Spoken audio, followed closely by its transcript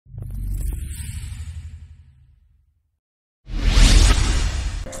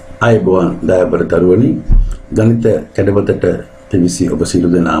ආයුබෝවන් දයාබර දරුවනි ගණිත කැඩපතට තිවිසි ඔබ සියලු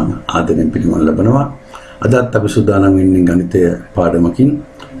දෙනාම ආදරයෙන් පිළිගනු ලබනවා. අදත් අපි සූදානම් වෙන්නේ ගණිතය පාඩමකින්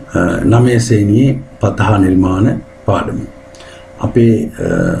 9 ශ්‍රේණියේ පතහ නිර්මාණ පාඩම. අපේ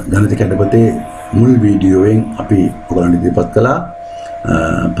ගණිත කැඩපතේ මුල් වීඩියෝවෙන් අපි ඔයගලන්ට ඉදිරිපත් කළා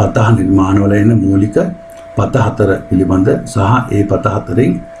පතහ නිර්මාණ වල එන මූලික පත හතර පිළිබඳ සහ ඒ පත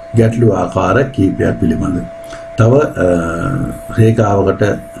හතරෙන් ගැටළු ආකාර කීපයක් පිළිබඳ. තව රේඛාවකට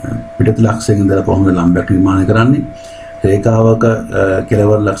පිටත ලක්ෂයෙන් ඉඳලා කොහොමද ලම්බයක් නිර්මාණය කරන්නේ? රේඛාවක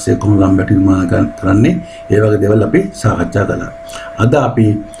කෙලවර ලක්ෂය කොහොමද ලම්බයක් නිර්මාණය කරන්නේ? ඒ වගේ දේවල් අපි සාකච්ඡා කළා. අද අපි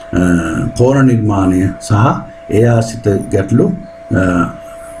කෝණ නිර්මාණය සහ ඒ ආශ්‍රිත ගැටළු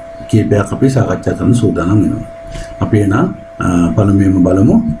කීපයක් අපි සාකච්ඡා කරන්න සූදානම් වෙනවා. අපි එනම් පළමුවෙන්ම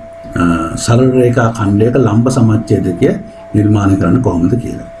බලමු සරල රේඛා ඛණ්ඩයක ලම්බ සමච්ඡේදකය නිර්මාණය කරන්න කොහොමද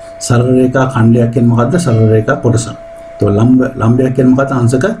කියලා. සරල රේඛා ඛණ්ඩයක් කියන්නේ මොකද්ද? සරල රේඛා කොටසක්. તો ලම්බයක් කියන්නේ මොකද්ද?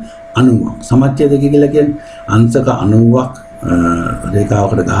 අංශක 90ක්. සමච්ඡේදකය කියලා කියන්නේ අංශක 90ක්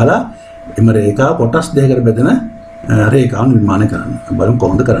රේඛාවකට ගහලා එම රේඛාව කොටස් දෙකකට බෙදෙන රේඛාව නිර්මාණය කරන්න. බලමු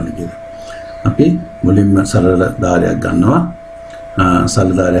කොහොමද කරන්නේ කියලා. අපි මුලින්ම සරල ධාරයක් ගන්නවා.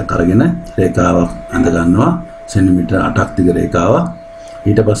 සරල ධාරයක් අරගෙන රේඛාවක් අඳ ගන්නවා. සෙන්ටිමීටර් 8ක් දිග රේඛාවක්.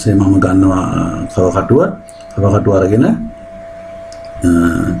 ඊට පස්සේ මම ගන්නවා කව කටුව අරගෙන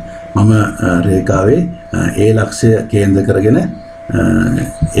මම රේඛාවේ A ලක්ෂය කේන්ද්‍ර කරගෙන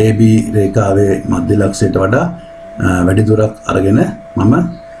AB රේඛාවේ මධ්‍ය ලක්ෂයට වඩා වැඩි දුරක් අරගෙන මම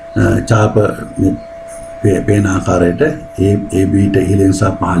ඡාප පේන ආකාරයට AB ට ඉහළින් සහ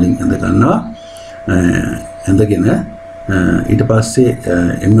පහළින් ඇඳ ගන්නවා. ඇඳගෙන ඊට පස්සේ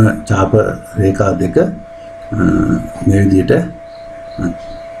එම ඡාප රේඛා දෙක මේ විදිහට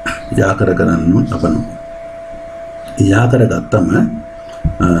යාකර කරන්න ලබනවා. යා කරගත්තම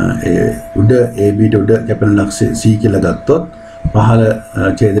ඒ උඩ AB ට උඩ කැපෙන ලක්ෂය C කියලා ගත්තොත් පහළ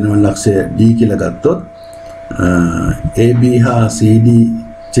ඡේදන වන ලක්ෂය D කියලා ගත්තොත් AB හා CD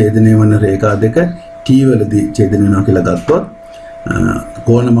ඡේදනය වන රේඛා දෙක T වලදී ඡේදනය වෙනවා කියලා ගත්තොත්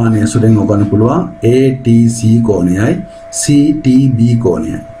කෝණමානය සුලෙන් ඔබන්න පුළුවන් ATC කෝණයයි CTB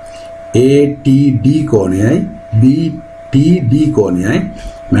කෝණයයි ATD කෝණයයි BTD කෝණයයි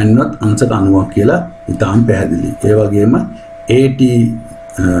මැන්නොත් අංශක 90ක් කියලා ඉතාම පැහැදිලි. ඒ වගේම AT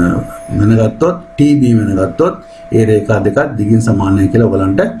මනගත්තොත් TB මනගත්තොත් ඒ රේඛා දෙකක් දිගින් සමානයි කියලා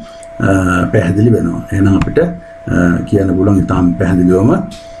ඔයගලන්ට පැහැදිලි වෙනවා. එහෙනම් අපිට කියන්න පුළුවන් ඉතාම පැහැදිලිවම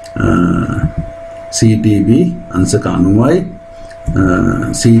CTB අංශක 90යි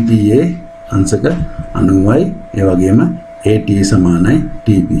CTA අංශක 90යි ඒ වගේම AT සමානයි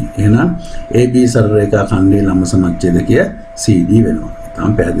TB. එහෙනම් AB සරල රේඛා ඛණ්ඩයේ ලම්බ සමච්ඡේදකය CD වෙනවා.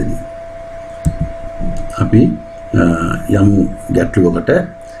 ඉතාම පැහැදිලි. අපි යමු ගැටලුවකට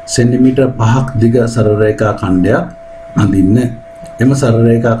සෙන්ටිමීටර් 5ක් දිග සරල රේඛා ඛණ්ඩයක් අඳින්න. එම සරල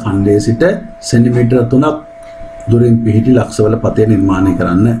රේඛා ඛණ්ඩයේ සිට සෙන්ටිමීටර් 3ක් දුරින් පිහිටි ලක්ෂවල පතය නිර්මාණය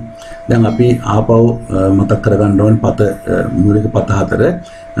කරන්න. දැන් අපි ආපහු මතක් කරගන්න ඕනේ පත මූලික පත හතර.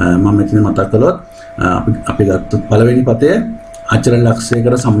 මම මෙතන මතක් කළොත් අපි ගත්තොත් පළවෙනි පතය අචල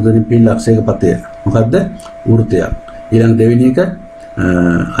ලක්ෂයකට සමුදරින් පිහිටි ලක්ෂයක පතය. මොකද්ද? වෘත්තයක්. ඊළඟ දෙවෙනි එක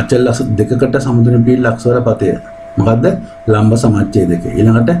අචල ලක්ෂ දෙකකට සමුදරින් පිහිටි ලක්ෂවල පතය. මොකද්ද? ලම්බ සමච්ඡේදකය.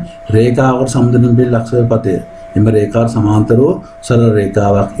 ඊළඟට රේඛාවකට සමුදරින් පිහිටි ලක්ෂවල පතය. එම රේඛාවට සමාන්තරව සරල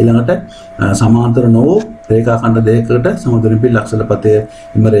රේඛාවක්. ඊළඟට සමාන්තර නොවූ රේඛා ඛණ්ඩ දෙකකට සමුදරින් පිහිටි ලක්ෂවල පතය.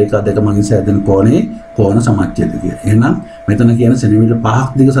 එම රේඛා දෙක මගින් සෑදෙන කෝණේ කෝණ සමච්ඡේදකය. එහෙනම් මෙතන කියන සෙන්ටිමීටර් 5ක්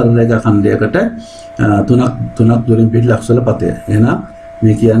දිග සරල රේඛා ඛණ්ඩයකට තුනක් දුරින් පිහිටි ලක්ෂවල පතය. එහෙනම්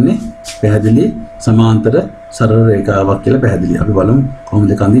මේ කියන්නේ පැහැදිලි සමාන්තර සරල රේඛාවක් කියලා පැහැදිලි. අපි බලමු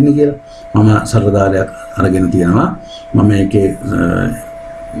කොහොමද ඒක අඳින්නේ කියලා. මම සරල ධාරයක් අරගෙන තියෙනවා. මම මේකේ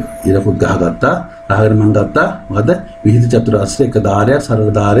ඉරකුත් ගහගත්තා. ගහගෙන මම ගත්තා මොකද විහිද චතුරාස්‍රය එක ධාරයක් සරල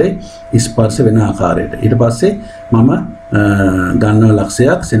ධාරයේ ස්පර්ශ වෙන ආකාරයට. ඊට පස්සේ මම ගන්නවා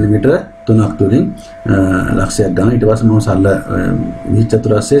ලක්ෂයක් සෙන්ටිමීටර් 3ක් තුලින් ලක්ෂයක් ගන්නවා. ඊට පස්සේ මම සරල විහිද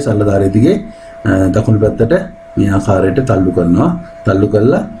චතුරාස්‍රයේ සරල ධාරයේ දිගේ දකුණු පැත්තට මේ ආකාරයට තල්ලු කරනවා. තල්ලු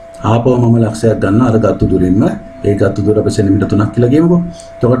කළා ආපහු මම ලක්ෂයක් ගන්නවා අර ගත්තු දුරින්ම. ඒ ගත්තු දුර අපි සෙන්ටිමීටර් 3ක් කියලා කියමුකෝ.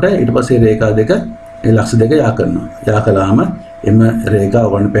 එතකොට ඊට පස්සේ රේඛා දෙක ඒ ලක්ෂ දෙක යා කරනවා. යා කළාම එම රේඛාව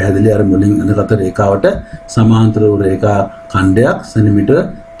වань පැහැදිලි අර මුලින් අඳගත් රේඛාවට සමාන්තර වූ රේඛා ඛණ්ඩයක් සෙන්ටිමීටර්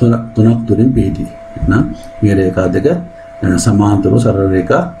 3ක් දුරින් පිහිටි. එහෙනම් මේ රේඛා දෙක සමාන්තර වූ සරල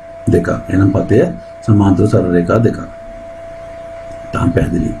රේඛා දෙකක්. එහෙනම් පතය සමාන්තර සරල රේඛා දෙකක්. තාම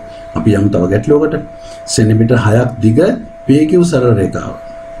පැහැදිලි. අපි යමු තව ගැටලුවකට. සෙන්ටිමීටර් 6ක් දිග PQ සරල රේඛාව.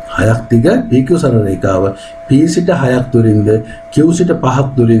 6ක් දිග PQ සරල රේඛාව P සිට 6ක් දුරින්ද Q සිට 5ක්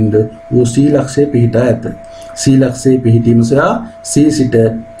දුරින්ද වූ C ලක්ෂයේ පිහිටා ඇත. C ලක්ෂයේ පිහිටීම සහ C සිට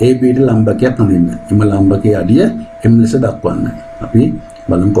AB ට ලම්බකයක් අඳින්න. එම ලම්බකයේ අඩිය M ලෙස දක්වන්න. අපි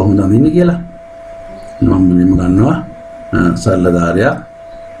බලමු කොහොමද අඳින්නේ කියලා. මම මුලින්ම ගන්නවා සරල ධාරයක්.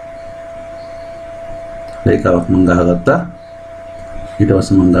 රේඛාවක් මම ගහගත්තා. ඊට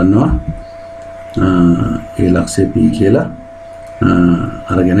පස්සේ මම ගන්නවා ඒ ලක්ෂය P කියලා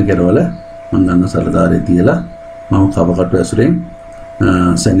අරගෙන කෙරවල මම ගන්න සරල ධාරය තියලා මම කවකටු ඇසුරෙන්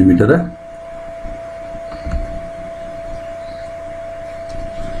සෙන්ටිමීටර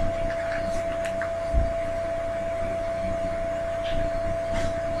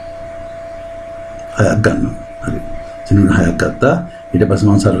හයක් ගන්නවා. හරි. සෙන්ටිමීටර හයක් ගත්තා. ඊට පස්සේ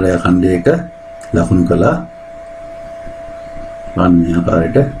මම සරල රේඛා ඛණ්ඩයක ලකුණු කළා. මේ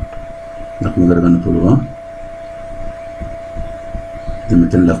ආකාරයට ලකුණු කරගන්න පුළුවන්. දැන්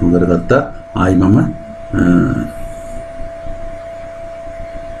මෙතන ලකුණු කරගත්තා. ආයි මම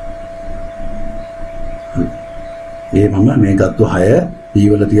මේ ගත්තු 6 P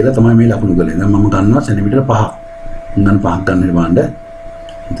වල තියලා තමයි මේ ලකුණු කළේ. දැන් මම ගන්නවා සෙන්ටිමීටර 5ක්. මම 5ක් ගන්න බලන්න.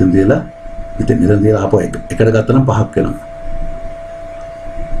 ඉතින් තියලා ආපහු එකට ගත්තා නම් 5ක් වෙනවා.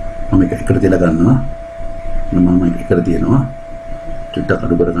 මම එකට තියලා ගන්නවා. මම එකට තියනවා. ටිකක්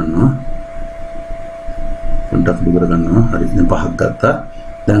අඩු කර ගන්නවා. පොඩ්ඩක් අඩු කර ගන්නවා. හරි. දැන් 5ක් ගත්තා.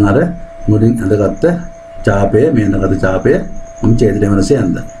 දැන් අර මුලින් අඳගත්ත ඡාපය මේ අඳගත්ත ඡාපය මම ඡේදනය වෙනසේ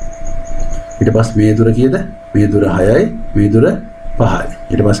යන්දා. ඊට පස්සේ මේ දුර කීයද? මේ දුර 6යි, මේ දුර 5යි.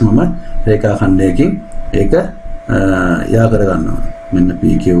 ඊට පස්සේ මම රේඛා ඛණ්ඩයකින් ඒක යා කර ගන්නවා. මෙන්න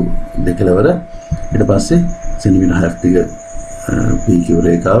PQ දෙකලවර. ඊට පස්සේ සෙන්ටිමීටර 6ක් දිග PQ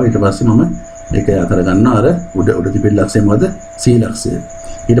රේඛාව. ඊට පස්සේ මම ඒක යා කර ගන්නවා අර උඩ තිබෙන ලක්ෂය මොකද? C ලක්ෂය.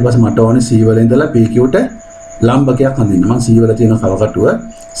 ඊට පස්සේ මට ඕනේ C වල ඉඳලා PQ-ට ලම්බකයක් අඳින්න. මම C වල තියෙන කවකටුව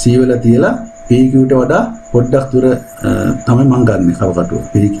C වල තියලා PQ-ට වඩා පොඩ්ඩක් දුර තමයි මම ගන්නෙ කවකටුව.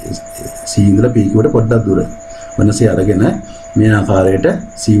 C ඉඳලා PQ-ට පොඩ්ඩක් දුර. වෙනසේ අරගෙන මේ ආකාරයට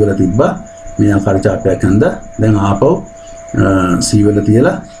C වල තිබ්බා. මේ ආකාර ඡාපයක් අඳලා දැන් ආපහු C වල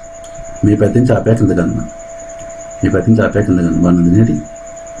තියලා මේ පැත්තෙන් ඡාපයක් අඳ ගන්නවා. මේ පැත්තෙන් ඡාපයක් අඳ ගන්න බලන්න දෙන්න හැටි.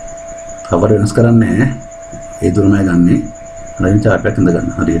 කවර වෙනස් කරන්නේ නැහැ. ඒ දුරමයි ගන්නෙ. අරගෙන ඡාපයක් අඳ ගන්න.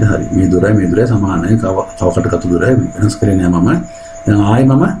 හරියට හරි. මේ දුරයි සමානයි. කවකට කතු දුරයි වෙනස් කරේ නෑ මම. දැන් ආයෙ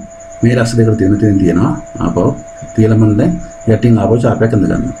මම මේ ලක්ෂ දෙකට තියෙනවා. ආපහු තියලා මම දැන් යටින් ආපහු ඡාපයක් අඳ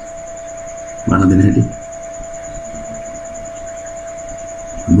ගන්නවා. බලන්න දෙන්න හැටි.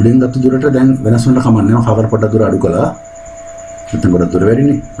 මුලින් ගත්ත දුරට දැන් වෙනස් වෙන්න කමන්නේ නැහැ. කවර පොඩ්ඩක් දුර අඩු කළා. නැත්නම් ගොඩක් දුර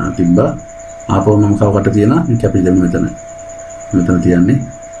වැඩිනේ. තිබ්බා. ආපහු මම කවකට තියනවා. මේ කැපිලි දෙන්න මෙතන තියන්නේ.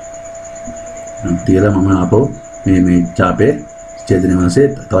 තියලා මම ආපහු මේ ඡාපේ ඡේදනය වෙනසේ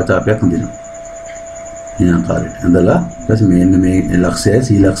තව ඡාපයක් අඳිනවා. මේ ආකාරයට. ඇඳලා ඊට පස්සේ මෙන්න මේ ලක්ෂයයි C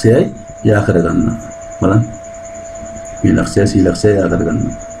ලක්ෂයයි යා කරගන්නවා. බලන්න. මේ ලක්ෂයයි C ලක්ෂයයි යා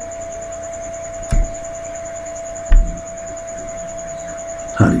කරගන්නවා.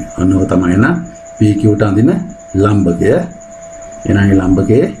 හරි. අන්නව තමයි නා PQ-ට අඳින ලම්බකය. එනං ඒ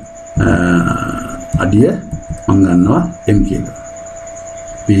ලම්බකයේ අඩිය මම ගන්නවා M කියලා.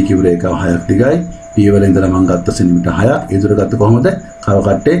 PQ රේඛාව 6ක් දිගයි. P වල ඉඳලා මම ගත්ත සෙන්ටිමීටර 6ක්. ඒ දුර ගත්ත කොහොමද? කව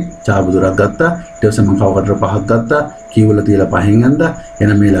කට්ටේ ඡාප දුරක් ගත්තා. ඊට පස්සේ මම කව කටට 5ක් ගත්තා. Q වල තියලා 5න් ඇඳා.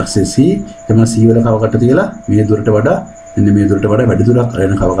 එහෙනම් මේ ලක්ෂය C. එතන C වල කව කට්ට තියලා මේ දුරට වඩා මේ දුරට වඩා වැඩි දුරක්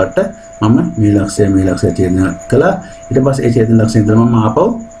අරගෙන කව කට්ට මම මේ ලක්ෂය ඡේදනය කළා. ඊට පස්සේ ඒ ඡේදන ලක්ෂයෙන් ඉඳලා මම ආපහු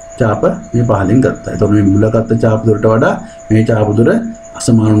ඡාප මේ පහලින් ගත්තා. එතකොට මේ මුල ගත්ත ඡාප දුරට වඩා මේ ඡාප දුර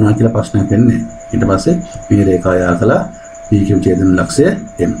අසමාන වුණා කියලා ප්‍රශ්නයක් වෙන්නේ. ඊට පස්සේ මේ රේඛාව යා කළා PQ ඡේදන ලක්ෂය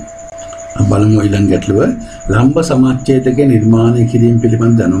M. බලමු ඊළඟ ගැටලුව. ලම්බ සමච්ඡේදකයේ නිර්මාණය කිරීම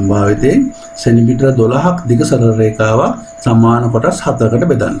පිළිබඳ දැනුම් භාවිතයෙන් සෙන්ටිමීටර 12ක් දිග සරල රේඛාවක් සමාන කොටස් 4කට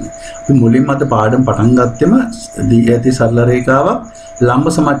බෙදන්න. අපි මුලින්ම අද පාඩම පටන් ගත්තෙම දී ඇති සරල රේඛාවක් ලම්බ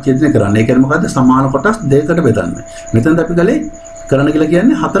සමච්ඡේදනය කරන්න. ඒ කියන්නේ මොකද්ද? සමාන කොටස් දෙකකට බෙදන්න. මෙතනද අපි ගලේ කරන්න කියලා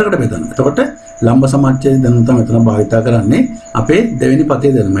කියන්නේ 4කට බෙදන්න. එතකොට ලම්බ සමච්ඡේද දැනුම තමයි මෙතන භාවිත කරන්නේ. අපේ දෙවෙනි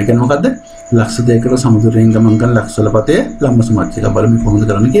පතේ දැනුම. ඒ කියන්නේ මොකද්ද? ලක්ෂ දෙකකට සමතුලිතව ගමන් කරන ලක්ෂ වල පතේ ලම්බ සමච්ඡේද බලමු කොහොමද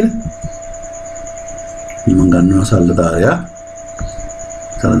කරන්නේ කියලා. මම ගන්නවා සරල ධාරයක්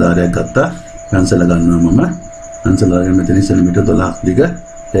ගත්තා. පැන්සල ගන්නවා මම. පැන්සල අරගෙන මෙතන සෙන්ටිමීටර 12ක් දිග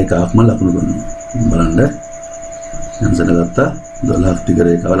රේඛාවක්ම ලකුණු කරනවා. බලන්න. පැන්සල ගත්තා 12ක් දිග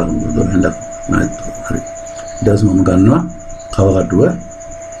රේඛාව ලකුණු කරනවා. 12න් ලකුණු. හරි. ඊට පස්සේ මම ගන්නවා කවකටුව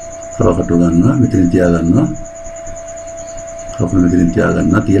ගන්නවා. මෙතන තියා ගන්නවා. කවකටුව මෙතන තියා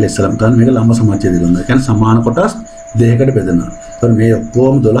ගන්නවා. තියලා ඉස්සලම් ගන්න මේක ලම්බ සමච්ඡේදය කරනවා. ඒ කියන්නේ සමාන කොටස් දෙකකට බෙදනවා. ඒතකොට මේ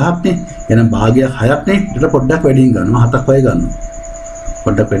ඔක්කොම 12ක් නේ. එහෙනම් භාගයක් 6ක් නේ. ඊට පොඩ්ඩක් වැඩියෙන් ගන්නවා. 7ක් වගේ ගන්නවා.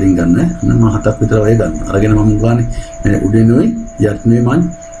 පොඩ්ඩක් වැඩියෙන් ගන්න. මම 7ක් විතර වගේ ගන්නවා. අරගෙන මම ගානේ මේ උඩිනුයි යටිනුයි මම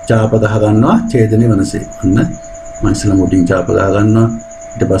ඡාප ගහ ගන්නවා ඡේදනය වෙනසේ. අන්න මම ඉස්සෙල්ලා මුඩින් ඡාප ගහ ගන්නවා.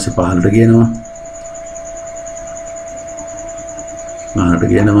 ඊට පස්සේ පහළට ගේනවා.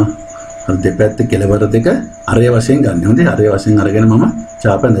 අර දෙපැත්තේ කෙළවර දෙක අරය වශයෙන් ගන්න. හොඳයි. අරය වශයෙන් අරගෙන මම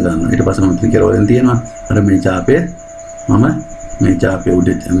චාප ඇඳ ගන්නවා. ඊට පස්සේ මම කියලා වලින් තියෙනවා. අර මේ චාපය මම මේ චාපේ උඩ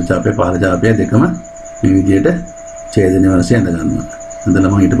චාපේ පහළ චාපය දෙකම මේ විදිහට ඡේදනය වශයෙන් ඇඳ ගන්නවා.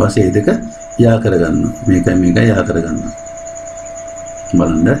 ඇඳලා මම ඊට පස්සේ මේ දෙක යා කර ගන්නවා. මේකයි යා කර ගන්නවා.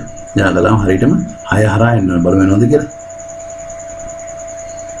 බලන්න යා කළාම හරියටම 6 හරහා එන්න ඕන. බලමු වෙනවද කියලා.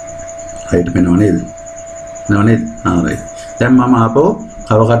 හයිට වෙනව නේද? නෝ නේද? right. දැන් මම ආපහු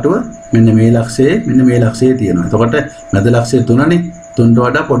කවකටුව මෙන්න මේ ලක්ෂයේ තියෙනවා. එතකොට මැද ලක්ෂයේ 3නේ. 3ට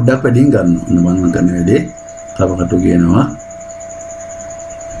වඩා පොඩ්ඩක් වැඩියෙන් ගන්නවා. මම කරන වැඩේ කවකටුව කියනවා.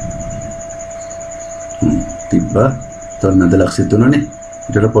 තිබ්බා. එතකොට මැද ලක්ෂයේ 3නේ.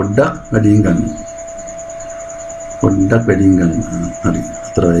 ඊට පොඩ්ඩක් වැඩියෙන් ගන්නවා. හරි.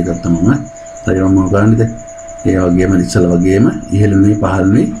 අතර එක තමයි. හරියම ගන්නද? ඒ වගේම ඉස්සල වගේම ඉහළුනේ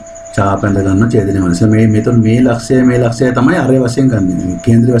පහළුනේ චාප ඇඳ ගන්න ඡේදනය වෙනස මේ ලක්ෂය තමයි අරේ වශයෙන් ගන්න.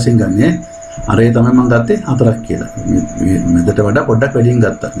 කේන්ද්‍ර වශයෙන් ගන්නේ. අරේ තමයි මම ගත්තේ 4ක් කියලා. මේ මෙදට වඩා පොඩ්ඩක් වැඩියෙන්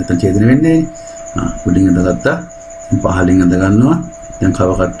ගත්තා. මෙතන ඡේදනය වෙන්නේ උඩින් ඇඳ ගත්තා. පහලින් ඇඳ ගන්නවා. දැන් කව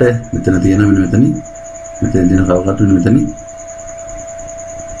කට්ට මෙතන තියෙනවා මෙතන තියෙන කව කට්ට මෙතන.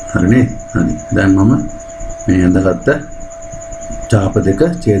 හරිනේ. හරි. දැන් මම මේ ඇඳගත්ත චාප දෙක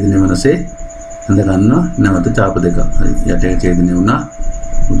ඡේදනය වෙනසේ ඇඳ ගන්නවා. නැවත චාප දෙක. හරි. යටේ ඡේදනය වුණා.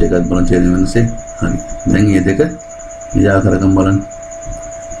 දෙකත් බලන් ඡේදනය වෙනසේ. හරි. දැන් මේ දෙක යා කරගම් බලන්න.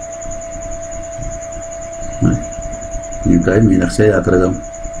 මේකයි මේ ලක්ෂය යා කරගම්.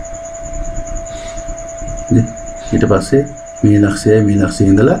 ඊට පස්සේ මේ ලක්ෂයේ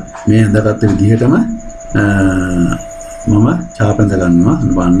ඉඳලා මේ ඇඳගත්ත විදිහටම මම චාප ඇඳ ගන්නවා.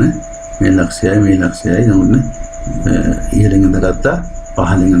 බලන්න මේ ලක්ෂයයි නෝන්න ඉහළින් ඇඳගත්තා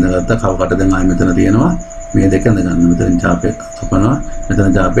පහළින් ඇඳගත්තා කවකට දැන් ආයෙ මෙතන තියෙනවා. මේ දෙක ඇඳ ගන්න. මෙතන චාපයක් කපනවා.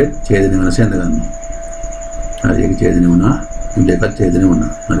 මෙතන චාපෙත් ඡේදනය වෙනසේ ඇඳ ගන්නවා. හරි. ඒක ඡේදනය වුණා. මේ දෙකත් ඡේදනය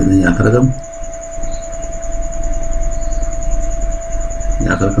වුණා. හරි. දැන් යා කරගමු.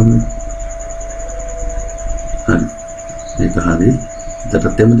 හරි. ඒක හරි.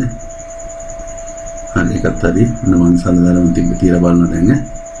 දෙකට තෙමද? හරි. ඒකත් හරි. මම සල්ලාලම තියලා බලන්න දැන්.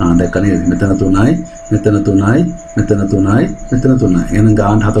 දැක්කනේ මෙතන 3යි, මෙතන 3යි, මෙතන 3යි, මෙතන 3යි. එහෙනම්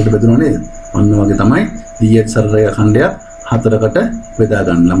ගාන 4කට බෙදුණා නේද? ඔන්න වගේ තමයි දීයත් සරලය ඛණ්ඩයක් 4කට බෙදා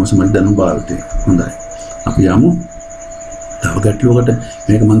ගන්න ළම සමාජ දැනුම් භාවිතය. හොඳයි. අපි යමු තව ගැටලුවකට.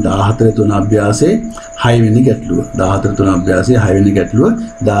 මේක මම 14 3 අභ්‍යාසයේ 6 වෙනි ගැටලුව. 14 3 අභ්‍යාසයේ 6 වෙනි ගැටලුව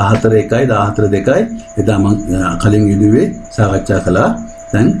 14 1යි 14 2යි එදා මම කලින් වීඩියෝවේ සාකච්ඡා කළා.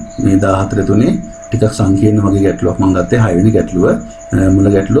 දැන් මේ 14 3 ටිකක් සංකීර්ණ වගේ ගැටලුවක් මම ගත්තේ 6 වෙනි ගැටලුව. මුල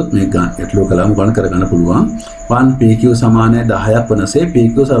ගැටලුවත් මේ ගැටලුව කළාම ගණන් කරගන්න පුළුවන්. 1pq සමානයි 10ක් වනසේ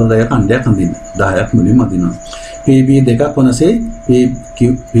pq සරලය ඛණ්ඩයක් අඳින්න. 10ක් මුලින්ම අඳිනවා. pb දෙකක් වනසේ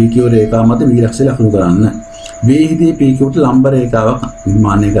pq රේඛාව මත v ලක්ෂය ලකුණු කරන්න. v හිදී pqට ලම්බ රේඛාවක්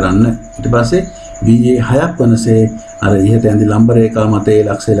නිර්මාණය කරන්න. ඊට පස්සේ va 6ක් වනසේ අර ඉහත ඇඳි ලම්බ රේඛාව මත ඒ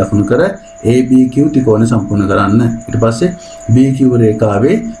ලක්ෂය ලකුණු කර abq ත්‍රිකෝණය සම්පූර්ණ කරන්න. ඊට පස්සේ bq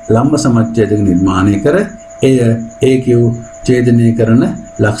රේඛාවේ ලම්බ සමච්ඡේදක නිර්මාණය කර එය aq ඡේදනය කරන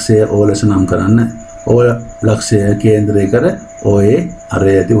ලක්ෂය O ලෙස නම් කරන්න. O ලක්ෂය කේන්ද්‍රය කර OA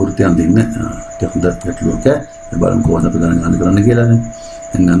අරේ ඇති වෘත්තය අඳින්න. ඒක හොඳ ගැටලුවක්. බලමු කොහොමද අපි ගණන් කරන්න කියලා.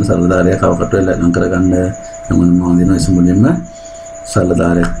 දැන් ගන්න සරලධාරය කවකට වෙලා නම් කරගන්න මම අඳිනවා ඉස්සමුලින්ම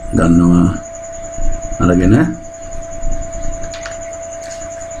සරලධාරය ගන්නවා. අරගෙන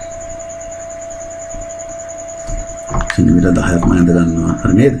සෙන්ටිමීටර් 10ක් මම ඇඳ ගන්නවා.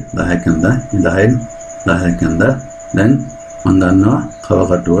 හරි නේද? 10ක් ඇඳලා 10ක් ඇඳලා දැන් මම ගන්නවා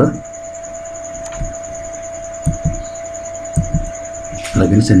කවකටුව.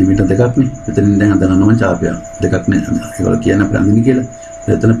 අරගෙන සෙන්ටිමීටර් දෙකක් නේ. එතනින් දැන් අඳ ගන්නවා චාපයක්. දෙකක් නේ. ඒගොල්ලෝ කියන්නේ අපිට අඳින්න කියලා.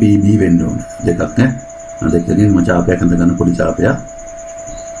 එතන PB වෙන්න ඕනේ. දෙකක් නේ. දෙකකින් මම චාපයක් අඳ ගන්න පොඩි චාපයක්.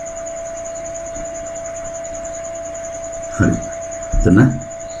 හරි. එතන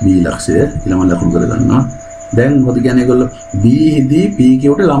B ලක්ෂය ඊළඟ ලකුණු කර ගන්නවා. දැන් මොකද කියන්නේ ඒගොල්ලෝ B හිදී PQ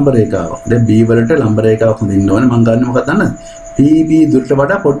ට ලම්බ රේඛාවක්. දැන් B වලට ලම්බ රේඛාවක් හොඳින්න ඕනේ. මම ගන්න මොකක්ද දන්නද? PB දුරට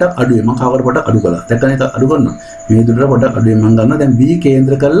වඩා පොඩ්ඩක් අඩුයි. මම කවකට පොඩ්ඩක් අඩු කළා. දැක්කනේ ඒක අඩු කරනවා. මේ දුරට පොඩ්ඩක් අඩුයි මම ගන්නවා. දැන් B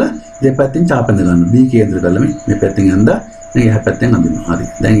කේන්ද්‍ර කරලා දෙපැත්තෙන් චාප ඇඳ ගන්නවා. B කේන්ද්‍ර කරලා මේ පැත්තෙන් ඇඳලා මේ එහා පැත්තෙන් අඳිනවා. හරි.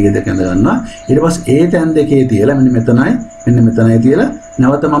 දැන් මේ දෙක ඇඳ ගන්නවා. ඊට පස්සේ A තැන් දෙකේ තියලා මෙන්න මෙතනයි තියලා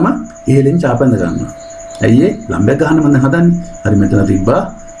නැවත මම ඉහළින් චාප ඇඳ ගන්නවා. ඇයි ඒ ලම්බයක් ගන්න මම දැන් හදන්නේ. හරි මෙතන තිබ්බා.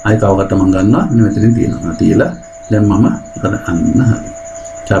 ආයි කවකට මම ගන්නවා. මෙතනින් තියෙනවා. තියලා දැන් මම අන්න හරි.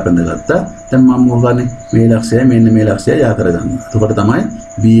 චාප ඇඳ ගත්තා. දැන් මම මොකන්නේ මේ ලක්ෂය මෙන්න මේ ලක්ෂය යා කරගන්නවා. එතකොට තමයි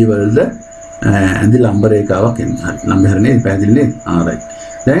B වලද ඇඳි ලම්බ රේඛාවක් එන්නේ. හරි. ලම්බය හරිනේ පැහැදිලි නේද? right.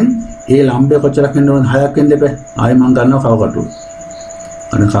 දැන් ඒ ලම්බය කොච්චරක් වෙන්න ඕනද? 6ක් වෙන්න එපා. ආයෙ මම ගන්නවා කවකටුව.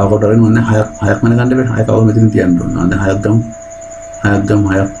 අනේ කවකට වලින් මොන්නේ 6ක් මම ගන්න එපා. ආයෙ කව මෙතන තියන්න ඕන. දැන් 6ක් ගමු.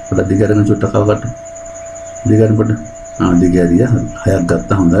 6ක් පොඩ්ඩක් දිගටම චුට්ටක් කවකට. දිගටම පොඩ්ඩක්. දිගහැරිය 6ක්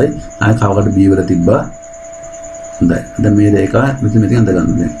ගත්තා හොඳයි. ආයෙ කවකට B වල තිබ්බා. හොඳයි. දැන් මේ රේඛාව මෙතන අඳ ගන්න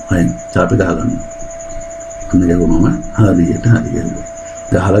දැන්. හයි චාපේ ගහ ගන්න. අන්න ගියවම හරියට හරියට.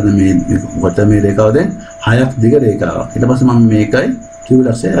 ගහලා මේ කොට මේ රේඛාව දැන් 6ක් දිග රේඛාවක්. ඊට පස්සේ මම මේකයි Q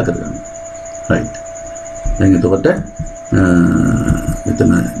ලක්ෂය යා කරගන්නවා. රයිට්. දැන් එතකොට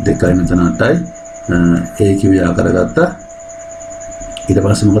මෙතන 2යි මෙතන 8යි AQ යා කරගත්තා. ඊට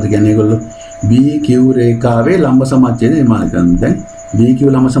පස්සේ මොකද කියන්නේ ඒගොල්ලෝ BQ රේඛාවේ ලම්බ සමච්ඡේද නිර්මාණය කරනවා. දැන් BQ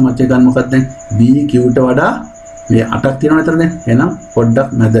ලම්බ සමච්ඡේද ගන්න මොකක්ද දැන් BQට වඩා මේ 8ක් තියෙනවා නේද දැන්. එහෙනම් පොඩ්ඩක්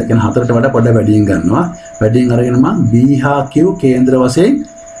මැද කියන 4ට වඩා පොඩ්ඩක් වැඩියෙන් ගන්නවා. වැඩියෙන් අරගෙන මම B හා Q කේන්ද්‍ර වශයෙන්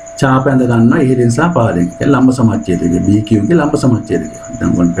ඡාප ඇඳ ගන්නවා ඉහළින් සහ පහළින්. ඒ ලම්බ සමච්ඡේදයේ BQ ගේ ලම්බ සමච්ඡේදය. දැන්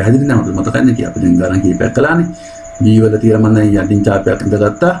මොකද පැහැදිලි නේද මතකන්නේ කිය අපි දැන් ගණන් කීපයක් කළානේ. B වල තියලා මම දැන් යටින් ඡාපයක්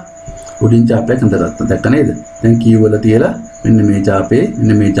ඇඳගත්තා. උඩින් ඡාපයක් ඇඳගත්තා. දැක්ක නේද? දැන් Q වල තියලා මෙන්න මේ ඡාපේ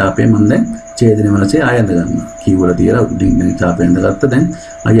මම දැන් ඡේදන වලසේ ආය ඇඳ ගන්නවා. Q වල තියලා උඩින් දැන් ඡාපය ඇඳගත්තා. දැන්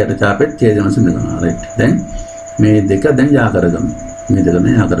අයියට ඡාපෙත් ඡේදන වලසේ ඇඳ ගන්නවා. රයිට්. දැන් මේ දෙක දැන් යා කරගමු. මේ දෙක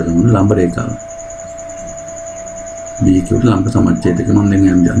දැන් යා කරගමු ලම්බ රේඛාව. BQ ලම්බ සමච්ඡේදයක මම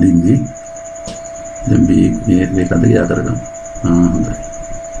දැන් අඳින්නේ. දැන් B මේ රේඛාව යා කරගමු. හොඳයි.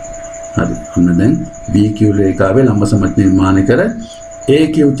 හරි. අන්න දැන් BQ රේඛාවේ ලම්බ සමච්ඡේද නිර්මාණය කර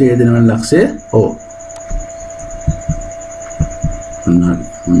AQ ඡේදන වල ලක්ෂය O. ඔන්න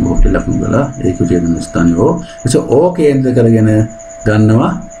ලකුණු ගලා AQ ඡේදන ස්ථානය O. එතකොට O කේන්ද්‍ර කරගෙන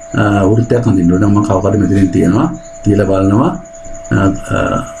ගන්නවා වෘත්තයක් අඳින්න ඕනේ. මම කවකද මෙතනින් තියනවා. තියලා බලනවා.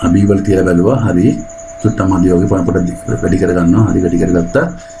 B වල තියලා බැලුවා. හරි. චුට්ටක් මදියෝගේ පොඩ්ඩක් වැඩි කර ගන්නවා. හරි වැඩි කරගත්තා.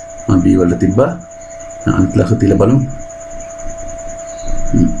 මම B වල තිබ්බා. අනිත් ලක්ෂ තියලා බලමු.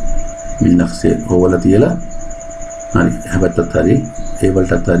 මේ ලක්ෂය O වල තියලා හරි. හැබැයිත් හරි. A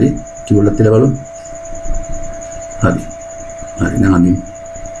වලටත් හරි. Q වල තියලා බලමු. හරි. හරි නේද?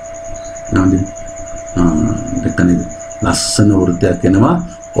 දෙකනේ ලස්සන වෘත්තයක් එනවා.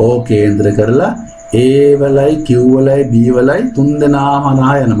 O කේන්ද්‍ර කරලා A වලයි Q වලයි B වලයි තුන් දෙනාම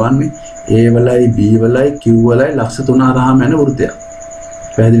හරහා යන බන්නේ. A වලයි B වලයි Q වලයි ලක්ෂ 3 හරහාම යන වෘත්තයක්.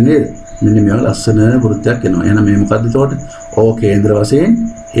 පැහැදිලි නේද? මෙන්න මේ ලස්සන වෘත්තයක් එනවා. එහෙනම් මේ මොකද්ද එතකොට? O කේන්ද්‍ර වශයෙන්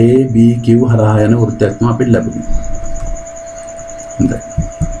A B Q හරහා යන වෘත්තයක් තමයි අපිට ලැබුණේ. හොඳයි.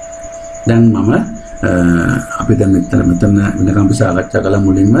 දැන් මම අපි දැන් මෙතන වෙනකම් අපි සාකච්ඡා කළා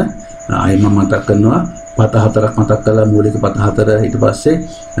මුලින්ම ආයෙම මතක් කරනවා පත හතරක් මතක් කළා මූලික පත හතර ඊට පස්සේ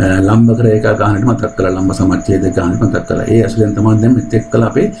ලම්බක රේඛා ගානට මතක් කළා ලම්බ සමච්ඡේද ගානට මතක් කළා. ඒ ඇසුරෙන් තමයි දැන් මෙත් එක්කලා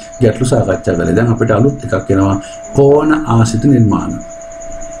අපි ගැටලු සාකච්ඡා කළේ. දැන් අපිට අලුත් එකක් එනවා කෝණ ආශ්‍රිත නිර්මාණ.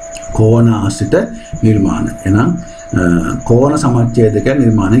 කෝණ ආශ්‍රිත නිර්මාණ. එහෙනම් කෝණ සමච්ඡේදක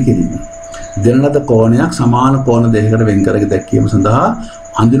නිර්මාණය කිරීම. දෙන ලද කෝණයක් සමාන කෝණ දෙකකට වෙන් කරගෙන දැක්වීම සඳහා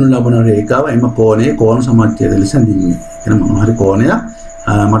අඳිනු ලබන රේඛාව එම කෝණයේ කෝණ සමච්ඡේද ලෙස ඇඳීමේ. එහෙනම් මොන හරි කෝණයක්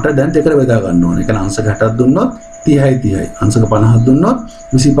මට දැන් දෙකට බෙදා ගන්න ඕනේ. ඒ කියන්නේ අංශක 60ක් දුන්නොත් 30යි 30යි. අංශක 50ක් දුන්නොත්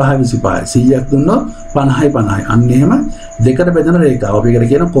 25යි 25යි. 100ක් දුන්නොත් 50යි 50යි. අන්න එහෙම දෙකට බෙදෙන රේඛාව අපි එකට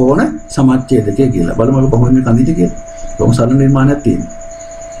කියන කෝණ සමච්ඡේදකය කියලා. බලමු අපි කොහොමද මේ කඳිට කියලා. කොහොම සරල නිර්මාණයක් තියෙනවා.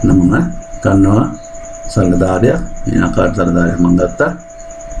 නමුම ගන්නවා සරල ධාරයක්. මේ ආකාර සරල ධාරයක් මම ගත්තා.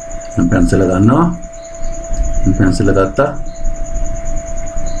 මම පැන්සල ගන්නවා. මම පැන්සල ගත්තා.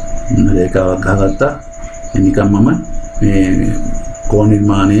 රේඛාවක් ගහගත්තා. නිකන් මම මේ කෝණ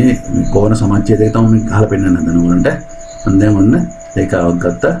නිර්මාණයේ කෝණ සමච්ඡේදය තමයි ගහලා පෙන්නන්න හදන උගලන්ට. මම දැන් ඔන්න රේඛාවක්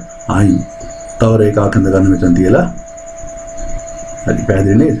ගත්තා. ආයි තව රේඛාවක් හඳ ගන්න මෙතන තියලා. හරි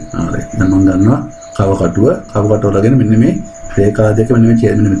පැහැදිලි නේද? හරි. දැන් මම ගන්නවා කව කටුව වලගෙන මෙන්න මේ රේඛා දෙක මෙන්න මේ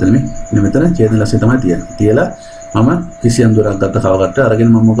ඡේදන මෙතන ඡේදන ලක්ෂය තමයි තියන්නේ. තියලා මම කිසියම් දුරක් ගත්ත කව කට්ට අරගෙන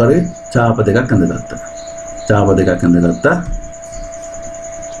මම මොකරේ ඡාප දෙකක් හඳගත්තා. ඡාප දෙකක් හඳගත්තා.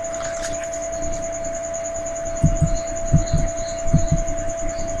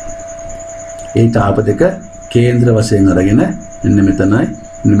 ඒ ඡාප දෙක කේන්ද්‍ර වශයෙන් අරගෙන මෙන්න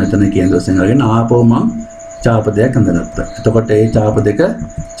මෙතනයි කේන්ද්‍ර වශයෙන් අරගෙන ආපහු මම ඡාප දෙකක් හඳගත්තා. එතකොට ඒ ඡාප දෙක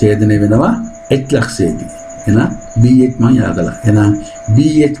ඡේදනය වෙනවා H ලක්ෂයේදී. එහෙනම් BH මම යාගලා. එහෙනම්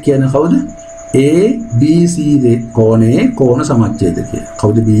BH කියන්නේ කවුද? ABC කෝණයේ කෝණ සමච්ඡේදකය.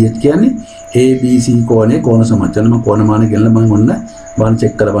 කවුද BH කියන්නේ? ABC කෝණයේ කෝණ සමච්ඡේදන. මම කෝණ මාන ගෙනලා මම ඔන්න බලන්න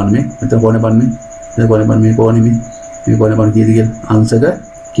චෙක් කරලා බලන්න මේ. මෙතන කෝණේ බලන්න මේ. මෙතන කෝණේ බලන්න මේ කෝණේ මේ කෝණේ බලන්න කීයද කියලා. අංශක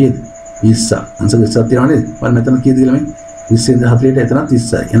කීයද? 20. අංශක 20ක් තියෙනවා නේද? බලන්න මෙතන කීයද කියලා මේ. 20 ඉඳන් 40ට එතනත්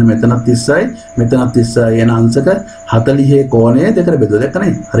 30යි. එහෙනම් මෙතනත් 30යි, මෙතනත් 30යි. එන අංශක 40 කෝණය දෙකට බෙදුවා. දැක්ක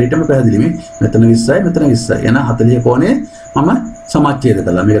නේද? හරියටම පැහැදිලි මේ. මෙතන 20යි, මෙතන 20යි. එන 40 කෝණය මම සමච්ඡේද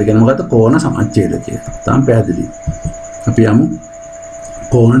කළා. මේකට කියන්නේ මොකද්ද? කෝණ සමච්ඡේදකය. තාම පැහැදිලි. අපි යමු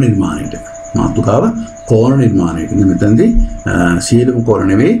කෝණ නිර්මාණයට. මාතෘකාව කෝණ නිර්මාණයට. මෙතනදී සියලුම කෝණ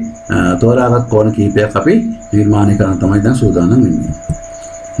නෙවෙයි තෝරාගත් කෝණ කීපයක් අපි නිර්මාණය කරන්න තමයි දැන් සූදානම් වෙන්නේ.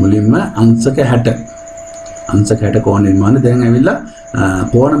 මුලින්ම අංශක 60. අංශක 60 කෝණ නිර්මාණය දැන් ඇවිල්ලා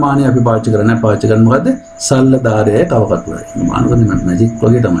කෝණමානය අපි පාවිච්චි කරන්නේ පාවිච්චි කරන්නේ මොකද්ද? සල්ල ධාරයයි කවකටුවයි. මානවකදී මැජික්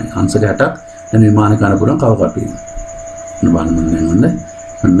වගේ තමයි. අංශක 60ක් නිර්මාණය කරන්න පුළුවන් කවකටුවයි.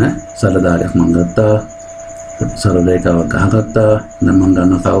 ඔන්න සල්ල ධාරයක් මම ගත්තා. සරල රේඛාවක් ගහගත්තා. දැන් මම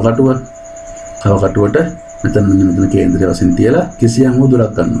ගන්නවා කවකටුවට මෙතන කේන්ද්‍රය වශයෙන් තියලා කිසියම්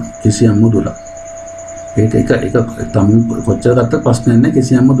මුදුලක් ගන්නවා. කිසියම් මුදුලක්. ඒක තමයි කොච්චර ගත්ත ප්‍රශ්නයක් නැහැ.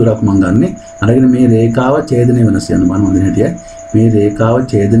 කිසියම් මුදුලක් මම ගන්නෙ. අරගෙන මේ රේඛාව ඡේදනය වෙනස යන බලන්න හොඳින් හිටියයි. මේ රේඛාව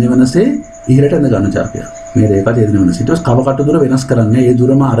ඡේදනය වෙනසේ ඉහළට ඇඳ ගන්න චාපය. මේ රේඛාව ඡේදනය වෙනස. ඊට පස්සේ කවකටු දුර වෙනස් කරන්නේ. ඒ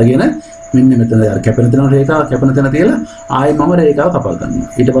දුරම අරගෙන මෙන්න මෙතන අර කැපෙන තැන රේඛාව කැපෙන තැන තියලා ආයෙ මම රේඛාව කපා ගන්නවා.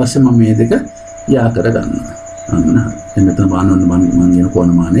 ඊට පස්සේ මම මේ දෙක යා කර ගන්නවා. අන්න දැන් මෙතන බලන්න මම කියන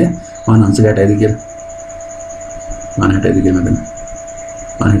කෝණමානය මාන අංශ 60යිද කියලා. මාන 60යිද කියලා මෙතන.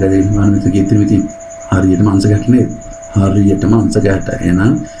 මාන 60යිද මාන මෙතන කීයද හරියටම අංශ 60 නේද? හරියටම අංශ 60.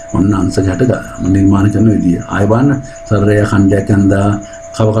 එහෙනම් ඔන්න අංශ 60 නිර්මාණය කරන විදිය. ආයෙ බලන්න සරලය ඛණ්ඩයක් ඇඳා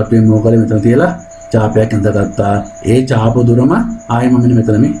කවකටුවේ මොකද මෙතන තියලා චාපයක් ඇඳගත්තා. ඒ චාප දුරම ආයෙ මම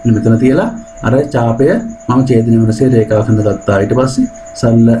මෙතන තියලා අර චාපය මම ඡේදනය වෙනසේ රේඛාවක් ඇඳගත්තා. ඊට පස්සේ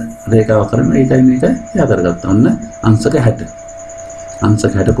සරල රේඛාවක් කරන ඒකයි මේක යා කරගත්තා. ඔන්න අංශක 60.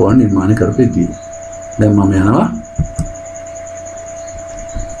 අංශක 60 කෝණ නිර්මාණය කරපු විදිය. දැන් මම යනවා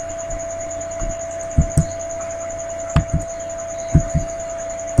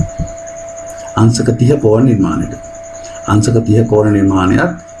අංශක 30 කෝණ නිර්මාණයට. අංශක 30 කෝණ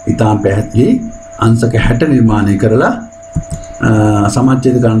නිර්මාණයත් ඊටාම් පැහැදිලි අංශක 60 නිර්මාණය කරලා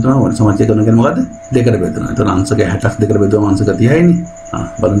සමච්ඡේද ගන්න තමයි. සමච්ඡේද කරන කියන්නේ මොකද්ද? දෙකට බෙදනවා. එතන අංශක 60ක් දෙකට බෙදුවම අංශක 30යිනේ.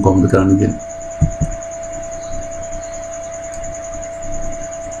 බලන්න කොහොමද කරන්නේ කියලා.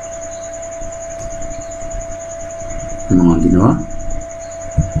 මම අඳිනවා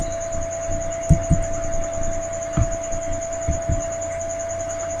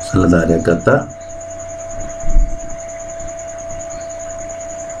සලදාරයක් ගත්තා.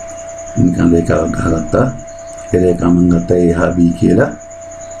 නිකන් රේඛාවක් ගහගත්තා. ඒ රේඛාව මම ගත්තා A B කියලා.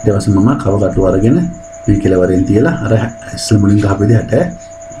 ඊට පස්සේ මම කවකටුව අරගෙන මේ කෙලවරෙන් තියලා අර ඉස්සෙල් මුලින් ගහපු විදිහට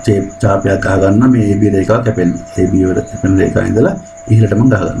චාපයක් ගහ ගන්න මේ AB රේඛාව කැපෙන්නේ. AB වල කැපෙන රේඛාව ඉඳලා ඉහළටම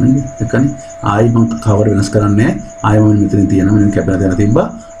ගහ ගන්න. ඒකනේ ආයි මම කවර වෙනස් කරන්නේ නැහැ. ආයි මම මෙතන තියෙනවා මෙන්න කැපෙන තැන තිබ්බා.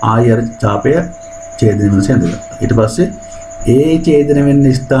 ආයි අර චාපය ඡේදනය වෙනස ඇඳලා. ඊට පස්සේ ඒ ඡේදන වෙන්න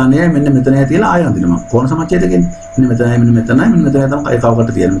ස්ථානය මෙන්න මෙතන තියලා ආය අඳිනවා. කොන සමච්ඡේද කියන්නේ මෙන්න මෙතනයි තමයි අය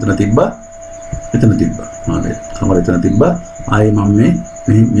කවකට තියලා මෙතන තිබ්බා. මානේ කවර එතන තිබ්බා. ආයි මම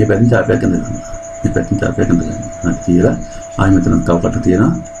මේ පැත්තෙන් චාපයක් අඳිනවා. මේ පැත්තෙන් චාපයක් අඳිනවා. තියලා ආයි මෙතන කවකට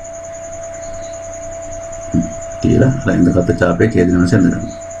තියනවා. තියලා ලයින්කට චාපේ ඡේදන වෙනස ඇඳලා.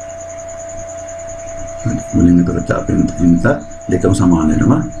 මුලින් විතර චාපෙන් ඉන්න දෙකම සමාන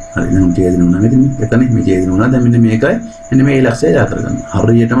වෙනවා. හරි දැන් ඡේදන වුණා නේද? එතන මේ ඡේදන වුණා. දැන් මෙන්න මේකයි මෙන්න මේ ඉලක්කය යා කරගන්න.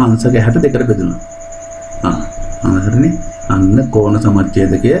 හරියටම අංශක 60 දෙකට බෙදුණා. හරිනේ. අන්න කෝණ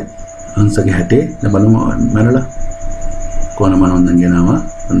සමච්ඡේදකයේ අංශක 60 දැන් බලමු මනලා කෝණ මනෝන් දැන් ගෙනාවා.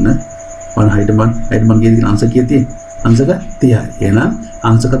 අන්න 1 හයිට මන් අංශ කීයද තියෙන්නේ? අංශක 30යි. එහෙනම්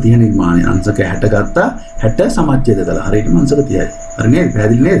අංශක 30 නිර්මාණය. අංශක 60 ගත්තා 60 සමච්ඡේද කළා. හරියටම අංශක 30යි. හරි නේද?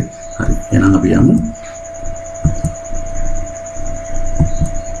 පැහැදිලි නේද? හරි. එහෙනම් අපි යමු.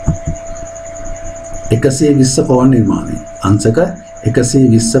 එකසේ 20 කෝණ නිර්මාණය. අංශක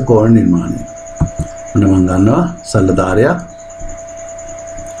 120 කෝණ නිර්මාණය. මම ගන්නවා සල්ලදාරයක්.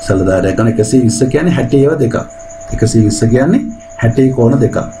 සල්ලදාරයක් ගන්න 120 කියන්නේ 60 දෙකක්. 120 කියන්නේ 60 කෝණ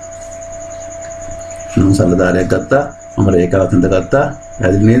දෙකක්. මම සල්ලදාරයක් ගත්තා. මම රේඛාවක් හඳගත්තා.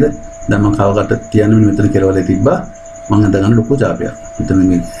 පැහැදිලි නේද? දැන් මම කවකට තියන්නේ මෙතන කෙරවලේ තිබ්බා. මම හඳගන්න ලොකු චාපයක්. මෙතන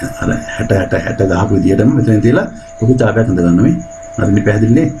මේ අර 60 ගහපු විදියටම මෙතන තියලා ලොකු චාපයක් හඳගන්න මේ. හරිනේ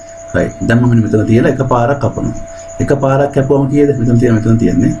පැහැදිලි නේ? right. දැන් මම මෙතන තියලා එකපාරක් කපනවා. එකපාරක් කැපුවම කීයද? මෙතන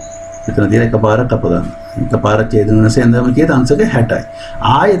තියන්නේ. මෙතන තියලා එකපාරක් කප ගන්න. එකපාරක් ඡේදන වෙනසෙන් දැන් කීයද? අංශක 60යි.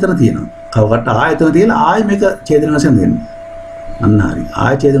 ආයෙ එතන තියෙනවා. කවකට ආයෙ එතන තියලා ආයෙ මේක ඡේදන වෙනසෙන් දෙන්නේ. අන්න හරි.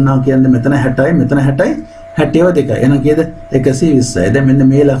 ආයෙ ඡේදනවා කියන්නේ මෙතන 60යි, මෙතන 60යි, 60ව දෙකයි. එහෙනම් කීයද? 120යි. දැන් මෙන්න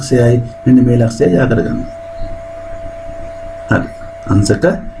මේ ලක්ෂයයි, මෙන්න මේ ලක්ෂයයි යා කරගන්න. හරි. අංශක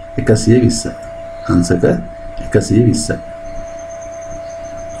 120. අංශක 120.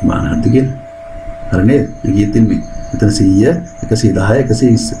 මාන හරිද කියලා? හරි නේද? මේ කීයද තින්නේ? මෙතන 100, 110,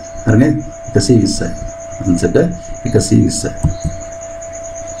 120. හරි නේද? 120යි. අංශක 120යි.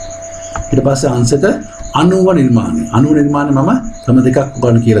 ඊට පස්සේ අංශක 90 නිර්මාණය. 90 නිර්මාණය මම ක්‍රම දෙකක්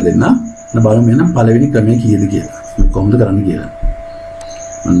උගන්වන්න කියලා දෙන්නම්. බලමු එහෙනම් පළවෙනි ක්‍රමය කීයද කියලා. කොහොමද කරන්නේ කියලා.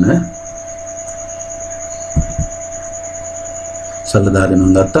 ඔන්න සල්ලදාරේ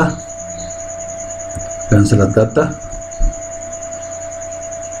මම ගත්තා. පෙන්සලක් ගත්තා.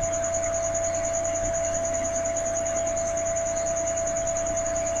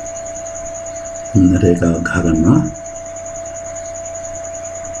 රේඛාවක් ගහ ගන්නවා.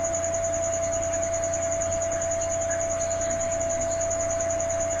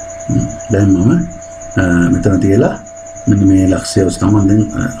 දැන් මම මෙතන තියලා මෙන්න මේ ලක්ෂ්‍ය ඔස්සේ තමයි දැන්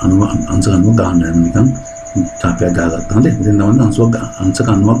අංශක 90 ගන්න යන්නේ නිකන් තාපයක් ගහගත්තා. හරි. ඉතින් නම් අංශක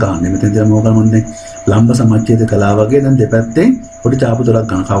 90 ගන්න. මෙතන තියලා මොකක්ද මම දැන් ලම්බ සමච්ඡේද කලාව වගේ දැන් දෙපැත්තෙන් පොඩි චාපු තුනක්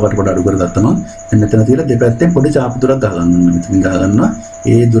ගන්න. කවකට පොඩ අඩු කරගත්තම දැන් මෙතන තියලා දෙපැත්තෙන් පොඩි චාපු තුනක් ගහ ගන්න. මෙතන ගහ ගන්නවා.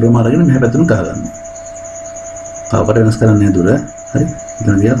 ඒ දුරම අරගෙන මෙහා පැත්තට ගහ ගන්නවා. කවකට වෙනස් කරන්නේ දුර. හරි.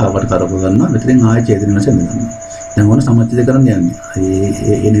 මෙතන තියලා කවකට කරපුව ගන්නවා. මෙතනින් ආයෙ ඡේදන වෙනස ගන්නවා. දැන් ඕන සමච්ඡේද කරන්න යන්නේ.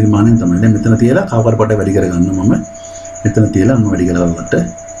 ඒ නිර්මාණයෙන් තමයි. දැන් මෙතන තියලා කවකට පොඩ වැඩි කරගන්නවා මම. මෙතන තියලා මම වැඩි කරගන්නට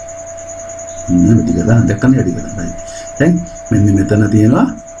වැඩි කරලා දැක්කන්නේ වැඩි කරලා. දැන් මෙන්න මෙතන තියෙනවා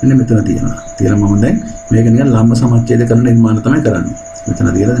මෙතන තියෙනවා. තියලා මම දැන් මේක නිකන් ලම්බ සමච්ඡේද කරන නිර්මාණ තමයි කරන්නේ. මෙතන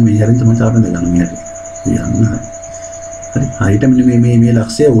තියලා මේ හැරින් තමයි චාපෙන් දෙගන්න මෙහෙට. යන්න. හරි. හයිට මෙන්න මේ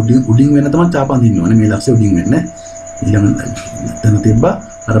ලක්ෂය උඩින් වෙන තමයි චාපන් දින්න ඕනේ. මේ ලක්ෂය උඩින් වෙන්නේ. ඊළඟ මෙතන තිබ්බා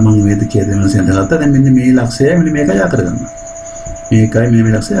අර මම වේද ඡේදන වලින් හඳගත්තා. දැන් මෙන්න මේ ලක්ෂය මෙන්න මේක යා කරගන්නවා. මේකයි මේ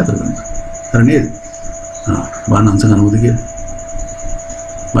ලක්ෂය යා කරගන්නවා. හරි නේද? බලන්න අංශක 90ද කියලා.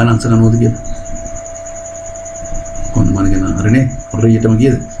 බලන්න අංශක 90ද කියලා. කොහොමද මම කියන හරිනේ? හරියටම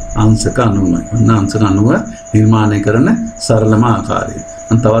කියද? අංශක 90යි. ඔන්න අංශක 90 නිර්මාණය කරන සරලම ආකාරය.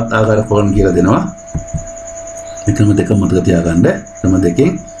 මම තවත් ආකාර කොහොම කියලා දෙනවා. එකම දෙක මතක තියාගන්න. ක්‍රම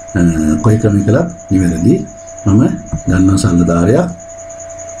දෙකෙන් කොයි ක්‍රමයක කළත් නිවැරදි. මම ගන්නවා සරලධාරයක්.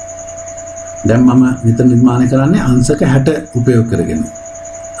 දැන් මම විතර නිර්මාණය කරන්නේ අංශක 60 උපයෝග කරගෙන.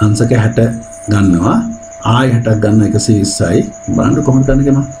 අංශක 60 ගන්නවා. ආය 60ක් ගන්න 120යි. බලන්න කොහොමද කරන්නේ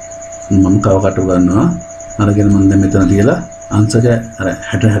කියලා. මම කවකට ගන්නවා. අරගෙන මම දැන් මෙතන තියලා අංශක අර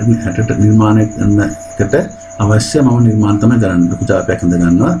 60 නිර්මාණය කරන එකට අවශ්‍ය මම නිර්මාණ තමයි කරන්නේ. ලොකු චාපයක් හඳ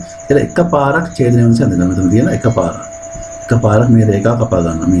ගන්නවා. ඒලා එකපාරක් ඡේදනය වෙනස හඳ ගන්න. මෙතන තියලා එකපාරක් මේ රේඛාව කපා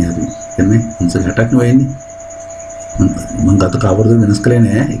ගන්නවා. මේ හැටි. කියන්නේ අංශක 60ක් නෙවෙයිනේ. මම ගත කවරද වෙනස් කළේ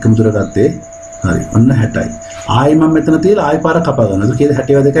නෑ. එකම දුර ගත්තේ. හරි. ඔන්න 60යි. ආයි මම මෙතන තියලා ආයි පාරක් කපා ගන්නවා. ඒක කීයද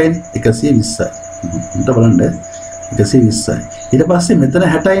 60 2යිනේ 120යි. උන්ට බලන්න 120යි. ඊට පස්සේ මෙතන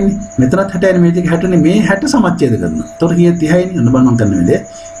 60යිනේ. මෙතනත් 60යිනේ. මේ දෙක 60නේ. මේ 60 සමච්ඡේද කරනවා. එතකොට කීයද 30යිනේ. ඔන්න බලන්න මම කරන වෙලේ.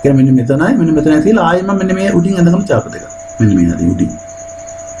 ඒක මෙන්න මෙතනයි තියලා ආයි මම මෙන්න මේ උඩින් අඳගන්න චාප දෙක. මෙන්න මේ හරි උඩින්.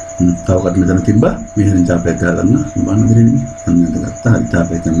 තවකට මෙතන තිබ්බා. මේ හැරින් චාපයක් ගන්න. බලන්න දෙන්නේ. අන්න අඳගත්තා. හරි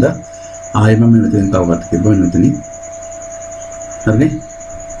චාපයක් ගන්නලා ආයි මම මෙතන තවකට තිබ්බා මෙතනින්. හරිනේ.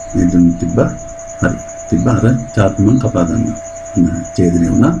 මේ දුන්න තිබ්බා. හරි. තිබ්බා අර චාප් මම කපා ගන්නවා. ඡේදනය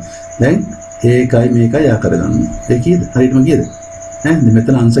වුණා. දැන් ඒකයි මේකයි යා කරගන්න. ඒ කීයද? හරියටම කීයද? ඈ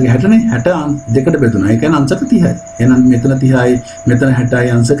මෙතන අංශක 60නේ. 60 දෙකට බෙදුණා. ඒ කියන්නේ අංශක 30යි. එහෙනම් මෙතන 30යි, මෙතන 60යි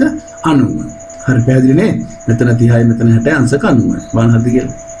අංශක 90. හරි පැහැදිලි නේ? මෙතන 30යි, මෙතන 60යි අංශක 90. බලන්න හරිද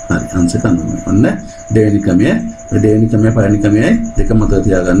කියලා? හරි අංශක 90. ඔන්න දෙවෙනි ක්‍රමය, පළවෙනි ක්‍රමයයි දෙක මතක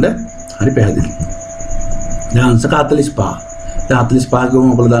තියාගන්න. හරි පැහැදිලි. දැන් අංශක 45. දැන් 45 ගම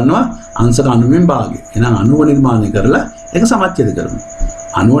ඔයගොල්ලෝ දන්නවා අංශක 90න් භාගය. එහෙනම් 90 නිර්මාණය කරලා ඒක සමච්ඡේද කරනවා.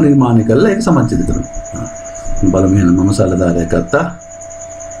 90 නිර්මාණය කරලා ඒක සමච්ඡේද කරනවා. බලමු එහෙනම් මම සරලධාරයක් ගත්තා.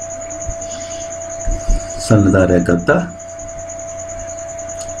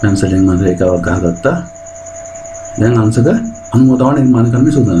 පැන්සලෙන් මම රේඛාවක් ගහගත්තා. දැන් අංශක 90 තව නිර්මාණය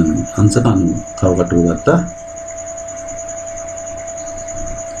කරන්න සූදානම් වෙනවා. අංශක 90 කවකට ගත්තා.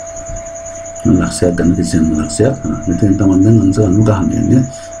 ලක්ෂයක් ගන්න කිසියම් ලක්ෂයක්. මෙතෙන් තමයි දැන් අංශක 90 ගන්න යන්නේ.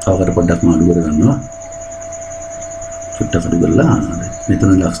 කවකට පොඩ්ඩක් මාඩු කරගන්නවා. චුට්ටක් අඩු කරලා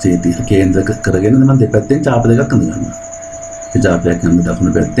මෙතන ලක්ෂයේ තියෙන කේන්ද්‍ර කරගෙන මම දෙපැත්තෙන් චාප දෙකක් අඳ ගන්නවා. ඒ චාපයක් අඳ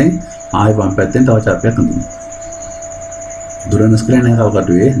දකුණු පැත්තෙන් ආයෙ වම් පැත්තෙන් තව චාපයක් අඳිනවා. දුර වෙනස් කරන්නේ නැහැ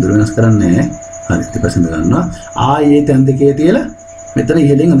කවකටුවේ. දුර වෙනස් කරන්නේ නැහැ. හරි ඊට පස්සේ අඳ ගන්නවා. ආයෙ ඒ තැන් දෙකේ තියලා මෙතන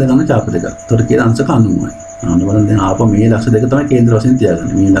ඉහළින් අඳ ගන්න චාප දෙකක්. ඒතකොට කියන අංශක 90යි. අන්න බලන්න දැන් ආපහු මේ ලක්ෂ දෙක තමයි කේන්ද්‍ර වශයෙන්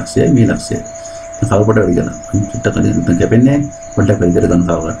තියාගන්නේ. මේ ලක්ෂයයි මේ ලක්ෂයයි. කවකට වැඩි කරනවා. චුට්ටක් අදින්න කැපෙන්නේ නැහැ. පොඩ්ඩක් වැඩි කර ගන්න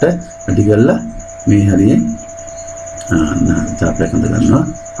කවකට. වැඩි කරලා මේ හරියේ චාපයක් අඳ ගන්නවා.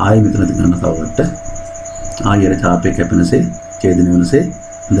 ආයෙ මෙතන ගන්න කවකට. ආයෙ චාපයක් කැපෙනසේ ඡේදනය වෙනසේ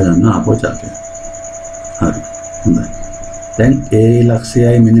අඳ ගන්න ආපහු චාපයක්. හරි. හොඳයි. දැන් ඒ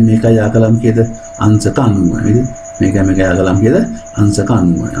ලක්ෂයයි මෙන්න මේකයි ආකලම් කීයද? අංශක 90යි. මේකයි ආකලම් කීයද? අංශක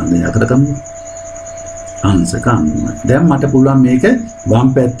 90යි. අද යකට කමු. අංශක 90යි. දැන් මට පුළුවන් මේක වම්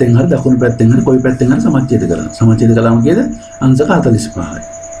පැත්තෙන් හරි දකුණු පැත්තෙන් හරි කොයි පැත්තෙන් හරි සමච්ඡේද කරන්න. සමච්ඡේද කළාම කීයද? අංශක 45යි.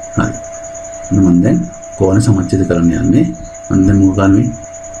 හරි. මම දැන් කෝණ සමච්ඡේද කරන්න යන්නේ. මම දැන් මොකක් ගන්නනේ?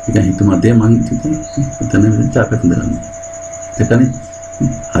 ඒක හිතමතේ මම එතන චාපයක් හදගන්නවා. ඒකනේ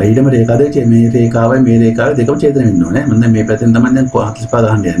හරියටම රේඛා දෙකේ මේ රේඛාවයි දෙකම ඡේදනය වෙන්න ඕනේ. මම දැන් මේ පැත්තෙන් තමයි දැන් 45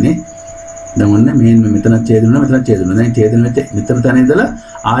 ගහන්න යන්නේ. දැන් ඔන්න මේ මෙතන ඡේදන වෙනවා මෙතන ඡේදන වෙනවා. දැන් ඡේදන වෙච්ච මෙතන තැන ඉඳලා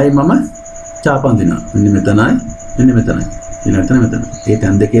ආයෙ මම චාපන් දෙනවා. මෙන්න මෙතනයි මෙන්න මෙතනයි. මෙතන. ඒ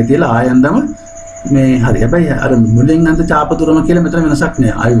තැන් දෙකේ තියලා ආයෙ අන්දම මේ හරි. හැබැයි අර මුලින් අන්ත චාපදුරම කියලා මෙතන වෙනසක්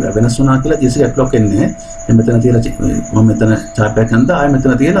නෑ. ආයි වෙනස් වුණා කියලා කිසි ගැටලුවක් එන්නේ නෑ. මෙතන තියලා මම මෙතන චාපයක් අන්ත ආයි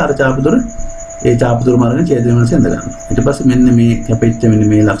මෙතන තියලා අර චාපදුර ඒ චාපදුර මාර්ගනේ ඡේදනය වෙනස ඉඳ ගන්නවා. ඊට පස්සේ මෙන්න මේ කැපෙච්ච මෙන්න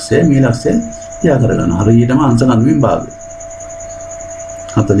මේ ලක්ෂය තියා කර ගන්නවා. හරියටම අංශක 90න් භාගය.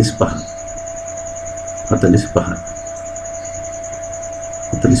 45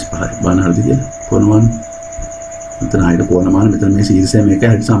 බාන හරිද කියලා කොනමාන මෙතන හයිද කොනමාන මෙතන මේ ශීර්ෂය මේක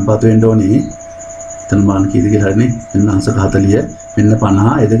හරියට සම්පාත වෙන්න ඕනේ. මෙතන මාන කීයද කියලා හරිනේ. මෙන්න අංශක 40 මෙන්න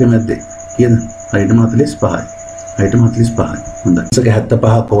 50 ඒ දෙක මැද්දේ කීයද? හයිටම 45යි. හොඳයි. අංශක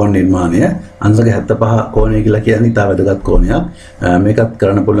 75 කෝණ නිර්මාණය. අංශක 75 කෝණය කියලා කියන්නේ ඉතා වැදගත් කෝණයක්. මේකත්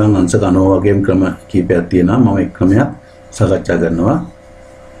කරන්න පුළුවන් අංශක 90 වගේම ක්‍රම කීපයක් තියෙනවා. මම එක් ක්‍රමයක් සාකච්ඡා කරනවා.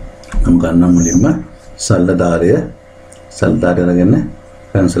 මම ගන්නවා මුලින්ම සල්ලදාරය අරගෙන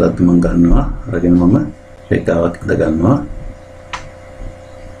පැන්සලත් මම ගන්නවා. අරගෙන මම රේඛාවක් ඉද ගන්නවා.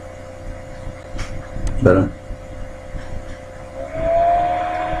 බලන්න.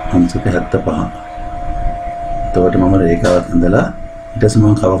 අංශක 75. එතකොට මම රේඛාවක් ඉඳලා ඊට පස්සේ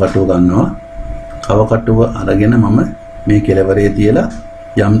මම කව කටුව ගන්නවා. කව කටුව අරගෙන මම මේ කෙළවරේ තියලා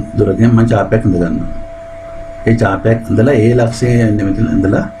යම් දුරකින් මම චාපයක් ඉඳ ගන්නවා. ඒ චාපයක් ඉඳලා ඒ ලක්ෂයේ මෙතන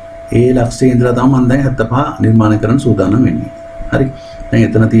ඉඳලා ඒ ලක්ෂයේ ඉඳලා තමයි මම දැන් 75 නිර්මාණය කරන්න සූදානම් වෙන්නේ. හරි. දැන්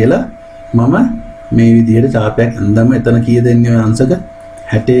එතන තියලා මම මේ විදිහට චාපයක් ඉඳන්ම එතන කීයද එන්නේ අංශක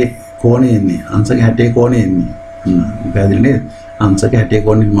 60 කෝණේ එන්නේ. අංශක 60 කෝණේ එන්නේ. පැහැදිලි නේද? අංශක 60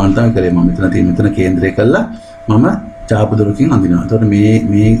 කෝණ නිර්මාණ තමයි කරේ මම මෙතන කේන්ද්‍රය කළා මම චාපදුරකින් අඳිනවා. එතකොට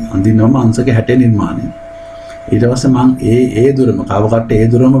මේ අඳිනවම අංශක 60 නිර්මාණය. ඊට පස්සේ මම ඒ දුරම කව කට්ට ඒ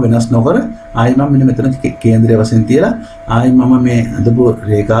දුරම වෙනස් නොකර ආයි මම මෙන්න මෙතන කේන්ද්‍රය වශයෙන් තියලා ආයි මම මේ අඳපු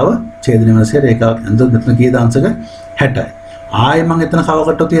රේඛාව ඡේදනය වෙනසේ රේඛාවක් අඳොත් මෙතන කීයද අංශක 60යි. ආයි මම එතන කව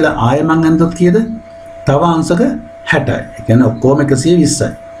කට්ට තියලා ආයි මම අඳොත් කීයද? තව අංශක 60යි. ඒ කියන්නේ ඔක්කොම 120යි.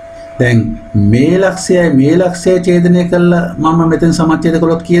 දැන් මේ ලක්ෂය ඡේදනය කළා මම මෙතන සමච්ඡේද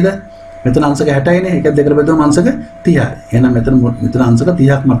කළොත් කීයද? මෙතන අංශක 60යිනේ. ඒක දෙකට බෙදුවම අංශක 30යි. එහෙනම් මෙතන අංශක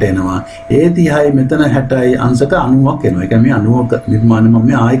 30ක් මට එනවා. ඒ 30යි මෙතන 60යි අංශක 90ක් එනවා. ඒ කියන්නේ මේ 90ක නිර්මාණය මම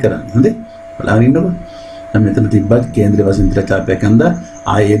මේ ආයෙ කරන්නේ. හොඳේ? බලන්න ඉන්නකො. දැන් මෙතන තිබ්බත් කේන්ද්‍ර වශයෙන් තියලා චාපයක් අඳලා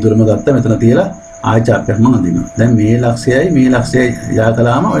ආයෙ ඒ දුරම ගත්තා මෙතන තියලා ආයෙ චාපයක් මම අඳිනවා. දැන් මේ ලක්ෂයයි යා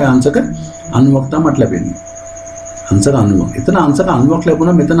කළාම ඔය අංශක 90ක් තමයි මට ලැබෙන්නේ. අංශක 90ක්. එතන අංශක 90ක්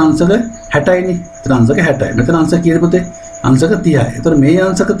ලැබුණා මෙතන අංශක 60යිනේ. එතන අංශක 60යි. මෙතන අංශක කීයද පුතේ? අංශක 30යි. එතකොට මේ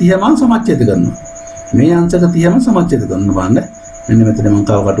අංශක 30 මම සමච්ඡේද කරනවා. මේ අංශක 30ම සමච්ඡේද කරනවා බලන්න. මෙන්න මෙතන මම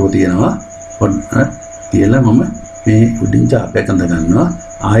කව කටුව තියෙනවා. තියලා මම මේ උඩින් චාපයක් අඳ ගන්නවා.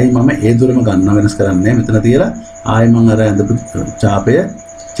 ආයෙ මම ඒ දුරම ගන්නවා වෙනස් කරන්නේ. මෙතන තියලා ආයෙ මම අර අඳපු චාපය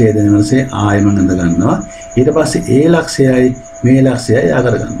ඡේදනය වෙනසේ ආයෙ මම අඳ ගන්නවා. ඊට පස්සේ ඒ ලක්ෂයයි මේ ලක්ෂයයි යා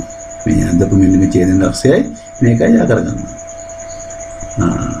කරගන්නවා. මේ අඳපු මෙන්න මේ ඡේදන ලක්ෂයයි මේකයි යා කරගන්නවා.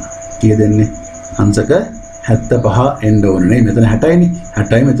 කීය දෙන්නේ? අංශක 75 එන්න ඕනේ. මෙතන 60යිනේ.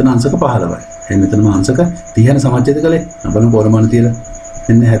 60යි මෙතන අංශක 15යි. එහෙනම් මෙතන මම අංශක 30න සමච්ඡේද කළේ. බලමු කොරමාන තියලා.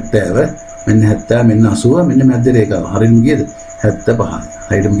 මෙන්න 70, මෙන්න 70, මෙන්න 80, මෙන්න මැද රේඛාව. හරියටම ගියද? 75යි.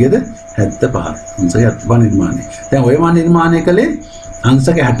 හරියටම ගියද? 75යි. අංශක 75 නිර්මාණය. දැන් ඔය මා නිර්මාණය කළේ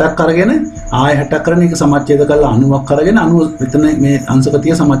අංශක 60ක් අරගෙන ආය 60ක් කරන එක සමච්ඡේද කළා 90ක් අරගෙන 90 මෙතන මේ අංශක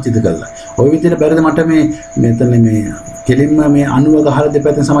 30 සමච්ඡේද කළා. ওই විදිහට බැරිද මට මේ මෙතන මේ කෙලින්ම මේ 90 ගහලා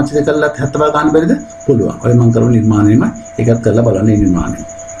දෙපැත්තෙන් සමච්ඡේද කළා 70 ගන්න බැරිද? පුළුවන්. ඔය මම කරපු නිර්මාණයෙම ඒකත් කරලා බලන්න මේ නිර්මාණය.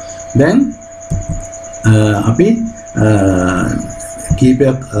 දැන් අපි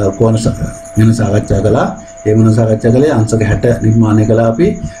කීපයක් කොන වෙන සාකච්ඡා කළා. ඒ මොන සාකච්ඡා කළේ අංශක 60 නිර්මාණය කළා අපි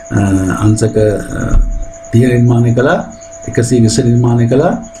අංශක 30 නිර්මාණය කළා 120 නිර්මාණය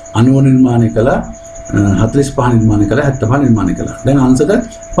කළා 90 නිර්මාණය කළා 45 නිර්මාණය කළා 75 නිර්මාණය කළා. දැන් අංශක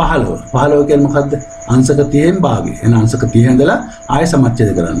 15 කියන්නේ මොකද්ද? අංශක 30න් භාගය. එන අංශක 30 ඉඳලා ආය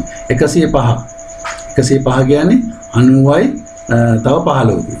සමච්ඡේද කරන්න. 105 කියන්නේ 90යි තව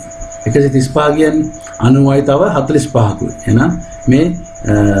 15කුයි. 135 කියන්නේ 90යි තව 45කුයි. එහෙනම් මේ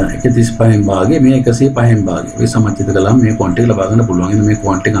 135න් භාගය මේ 105න් භාගය. ඔය සමච්ඡේද කළාම මේ ක්වොන්ට් එක ලබා ගන්න පුළුවන්. එන මේ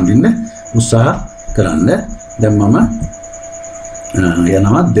ක්වොන්ට් එක අඳින්න උත්සාහ කරන්න. දැන් මම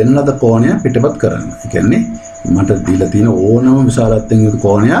යනවා දෙන්නද කෝණය පිටපත් කරන්න. ඒ කියන්නේ මට දීලා තියෙන ඕනම විශාලත්වයෙන් යුතු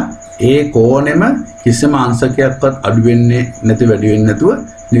කෝණයක් ඒ කෝණෙම කිසිම අංශකයක්වත් අඩු වෙන්නේ නැති වැඩි වෙන්නේ නැතුව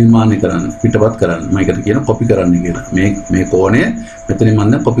නිර්මාණය කරන්න පිටපත් කරන්න. මම ඒකට කියන කොපි කරන්න කියලා. මේ කෝණය මෙතනින්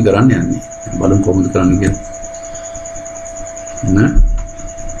මම දැන් කොපි කරන්න යන්නේ. බලමු කොහොමද කරන්න කියලා.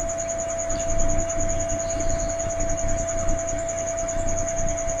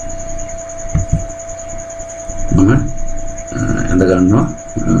 මම ඇඳ ගන්නවා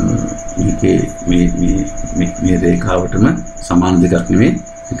මේකේ මේ රේඛාවටම සමාන දෙකක් නෙමෙයි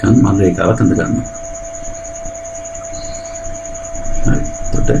නිකන් මම රේඛාවක් ඇඳ ගන්නවා. හරි.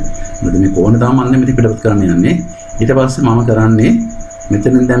 එතකොට මොකද මේ කෝණ තමයි මම මෙතන පිටපත් කරන්න යන්නේ. ඊට පස්සේ මම කරන්නේ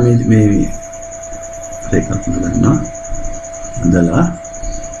මෙතනින් දැන් මේ රේඛාව ගන්නවා. ඉඳලා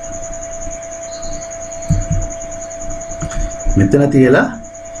මෙතන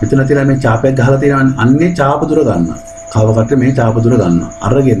තියලා මේ චාපයක් ගහලා තියෙනවා. අන්නේ චාප දුර ගන්නවා. කව කට්ට මේ චාප දුර ගන්නවා.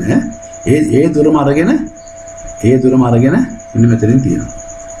 අරගෙන ඒ දුරම අරගෙන මෙන්න මෙතනින් තියෙනවා.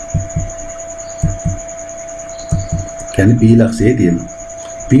 කියන්නේ P ලක්ෂයේ තියෙනවා.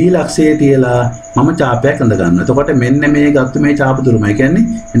 P ලක්ෂයේ තියලා මම චාපයක් අඳ ගන්නවා. එතකොට මෙන්න මේ ගත්ත මේ චාප දුරම. ඒ කියන්නේ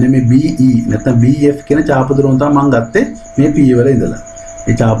මෙන්න මේ BE නැත්නම් BF කියන චාප දුරම තමයි මම ගත්තේ මේ P වල ඉඳලා.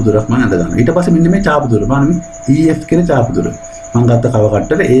 ඒ චාප දුරක් මම අඳ ගන්නවා. ඊට පස්සේ මෙන්න මේ චාප දුර මම EF කියන චාප දුර මම ගත්ත කව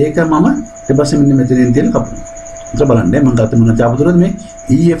කට්ටල ඒක මම ඊට පස්සේ මෙන්න මෙතනින් තියෙන කපුවා. ඉතින් බලන්න මම ගත්ත මොන චාප දුරද මේ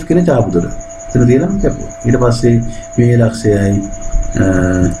EF කියන චාප දුර. එතන තියලා මම කපුවා. ඊට පස්සේ මේ ලක්ෂයයි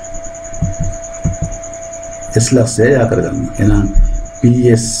S ලක්ෂය යා කරගන්නවා. එහෙනම්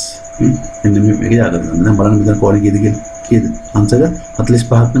PS මෙන්න මේක යා කරගන්න. දැන් බලන්න මෙතන කෝණය කීයද කියලා. කීයද? අංශක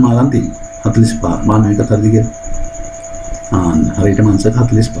 45ක් නේ මාගන් තියෙන්නේ. 45. මාන මේක හරිද කියලා. හරියටම අංශක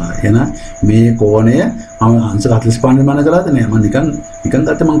 45. එහෙනම් මේ කෝණය මම අංශක 45 නිර්මාණය කළාද නෑ. මම නිකන්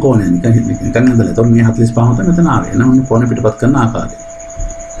ගත්තේ මම කෝණය. නිකන් හදලා. ඒතකොට මේ 45 තමයි මෙතන ආවේ. එහෙනම් මේ කෝණය පිටපත් කරන ආකාරය.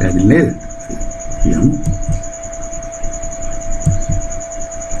 පැහැදිලි නේද? යමු.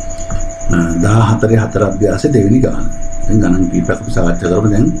 14 අභ්‍යාසයේ දෙවෙනි ගාන. දැන් ගණන් කීපයක් අපි සාකච්ඡා කරමු.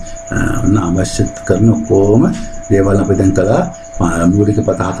 දැන් ඔන්න අවශ්‍ය කරන ඔක්කොම දේවල් අපි දැන් කළා. මූලික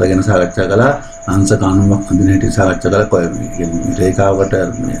පද හතර ගැන සාකච්ඡා කළා. අංශක අණුවක් හඳුනන හැටි සාකච්ඡා කළා. රේඛාවකට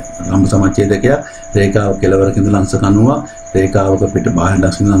ලම්බ සමච්ඡේදකයක්, රේඛාව කෙලවරක ඉඳලා අංශක අණුවක්, රේඛාවක පිට බාහිර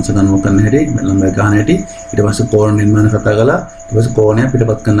දක්ෂිණ අංශක අණුවක් කරන හැටි, ලම්බ ගාන හැටි, ඊට පස්සේ කෝණ නිර්මාණ කතා කළා. ඊට පස්සේ කෝණය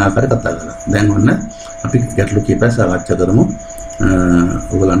පිටපත් කරන ආකාරය කතා කළා. දැන් ඔන්න අපි ගැටලු කීපයක් සාකච්ඡා කරමු.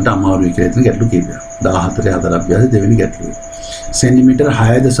 ඔයගලන්ට අමාරුයි කියලා හිතන ගැටලු කීපයක්. 14 හතර අභ්‍යාසයේ දෙවෙනි ගැටලුව. සෙන්ටිමීටර්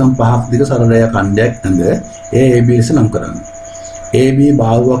 6.5ක් දිග සරල රේඛා ඛණ්ඩයක් ඇඳ AB ලෙස නම් කරන්න. AB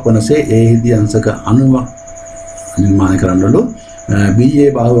බාහුවක් වනසේ AD අංශක 90ක් නිර්මාණය කරන්නලු. BA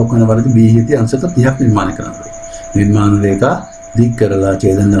බාහුවක් වන වරද BD අංශක 30ක් නිර්මාණය කරන්නලු. නිර්මාණ රේඛා දික් කරලා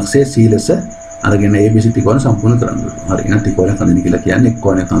ඡේදන ලක්ෂයේ C ලෙස අරගෙන ABC ත්‍රිකෝණ සම්පූර්ණ කරන්නලු. හරි. එහෙනම් ත්‍රිකෝණ කඳින කියලා කියන්නේ එක්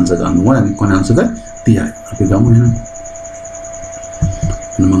කෝණයක අංශක 90 අනිත් කෝණයක අංශක 30යි. අපි ගමු එහෙනම්.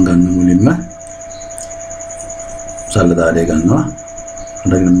 මම ගන්න මුලින්ම සල්ලදාරය ගන්නවා.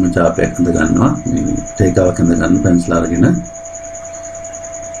 අරගෙන මම චාපයක් අඳ ගන්නවා. මේ රේඛාවක් අඳ ගන්න පෙන්සිල් අරගෙන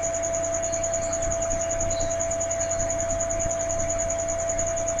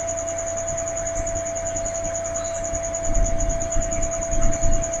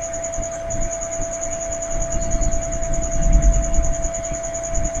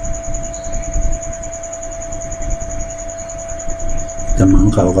මම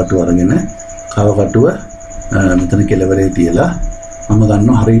කව කටුව අරගෙන කව කටුව මෙතන කෙලවරේ තියලා මම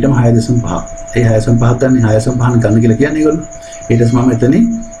ගන්නවා හරියටම 6.5. ඒ 6.5ක් ගන්න 6.5 ගන්න කියලා කියන්නේ ඒගොල්ලෝ. ඊට පස්සේ මම එතනින්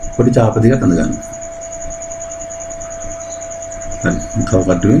පොඩි චාප දෙකක් අඳ ගන්නවා. හරි. කව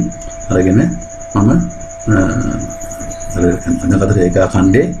කටුවෙන් අරගෙන මම අඳකට රේඛා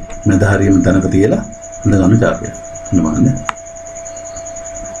ඛණ්ඩේ මැද හරියම තැනක තියලා අඳ ගන්න චාපය. බලන්න.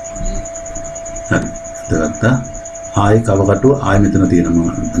 හරි. දෙගත්තා. ආයෙ කව කටුව ආයෙ මෙතන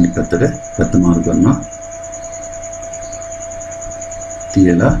තියෙනවා අනිත් පැත්ත මාරු කරනවා.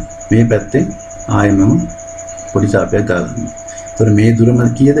 තියලා මේ පැත්තෙන් ආයෙ මම පොඩි චාපයක් ගන්නවා. ඒතර මේ දුරම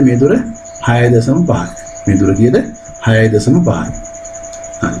කීයද? මේ දුර 6.5යි. මේ දුර කීයද? 6.5යි.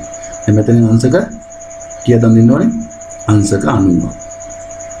 හරි. දැන් මෙතනින් අංශක කීයද අඳින්න ඕනේ? අංශක 90ක්.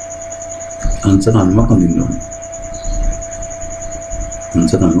 අංශක 90ක් අඳින්න ඕනේ.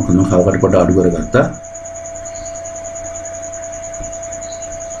 අංශක 90ක් කව කටුව පොඩ අඩු කරගත්තා.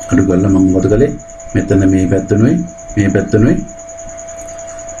 අඩු කරලා මම මොකද කළේ? මෙතන මේ පැත්තනුයි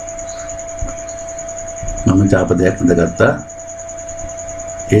මම චාප දෙකක් අඳගත්තා.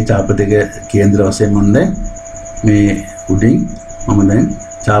 ඒ චාප දෙක කේන්ද්‍ර වශයෙන් මම දැන් මේ උඩින් මම දැන්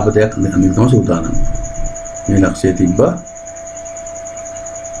චාප දෙකක් අඳින්න තමයි සූදානම්. මේ ලක්ෂය තිබ්බා.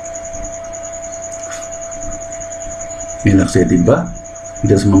 ඊට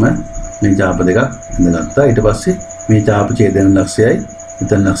පස්සේ මම මේ චාප දෙකක් අඳගත්තා. ඊට පස්සේ මේ චාප ඡේදන ලක්ෂයයි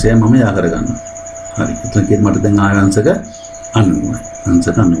මෙතන ලක්ෂයයි මම යා කරගන්නවා. හරි. එතන කීයද මට දැන් ආය අංශක 90යි.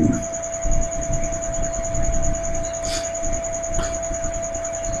 අංශක 90යි.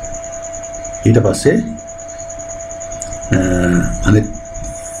 ඊට පස්සේ අනිත්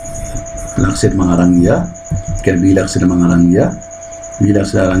ලක්ෂයට මම අරන් ගියා. කියන්නේ B ලක්ෂයට මම අරන් ගියා. B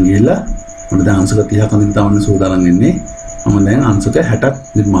ලක්ෂය අරන් ගිහලා මම දැන් අංශක 30ක් අඳින්න තමයි සූදානම් වෙන්නේ. මම දැන් අංශක 60ක්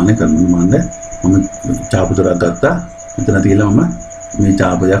නිර්මාණය කරනවා. මම චාප දොරක් ගත්තා. මෙතන තියලා මම මේ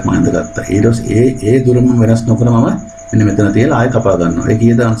චාපයක් මම අඳගත්තා. ඊට පස්සේ ඒ දුරම වෙනස් නොකර මම මෙන්න මෙතන තියලා ආයෙ කපා ගන්නවා. ඒ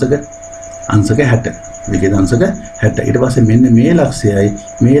කීයද අංශක අංශක 60. විකේත අංශක 60. ඊට පස්සේ මෙන්න මේ ලක්ෂයයි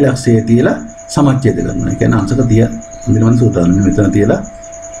මේ ලක්ෂයේ තියලා සමච්ඡේද කරනවා. ඒ කියන්නේ අංශක 30 ඉදිරිමන් සූත්‍රය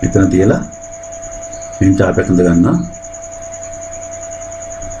මෙතන තියලා මෙන් ඡාපයක් හඳ ගන්නවා.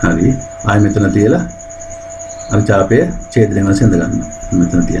 හරි. ආයෙ මෙතන තියලා අර ඡාපය ඡේදනය වශයෙන් හඳ ගන්නවා.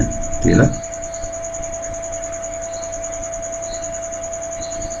 මෙතන තියලා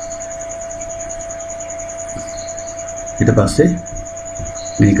ඊට පස්සේ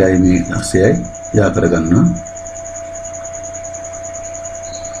මේකයි මේ ලක්ෂයයි යා කර ගන්නවා.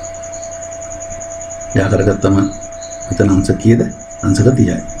 යා කරගත්තම මෙතන අංශක කීයද? අංශක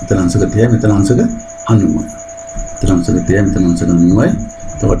 30යි. මෙතන අංශක 30යි, මෙතන අංශක 90යි. මෙතන අංශක 30යි, මෙතන අංශක 90යි.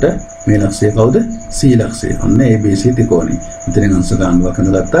 එතකොට මේ ලක්ෂය කවුද? C ලක්ෂය. ඔන්න ABC ත්‍රිකෝණය. මෙතනින් අංශක 90ක්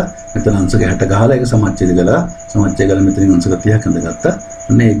හඳගත්තා. මෙතන අංශක 60 ගහලා ඒක සමච්ඡේද කළා. සමච්ඡේද කළා මෙතනින් අංශක 30ක් හඳගත්තා.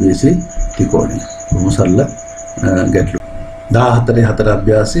 ඔන්න ABC ත්‍රිකෝණය. බොහොම සරල ගැටලුව. 14 4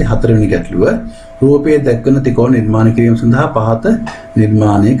 අභ්‍යාසයේ 4 වෙනි ගැටලුව රූපයේ දැක්වෙන ත්‍රිකෝණ නිර්මාණය කිරීම සඳහා පහත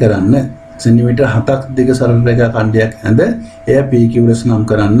නිර්මාණය කරන්න. සෙන්ටිමීටර් 7ක් දිග සරල රේඛා ඛණ්ඩයක් ඇඳ එය PQ ලෙස නම්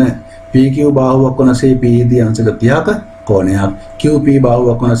කරන්න. PQ බාහුවක් වනසේ PED අංශක 30ක කෝණයක්. QP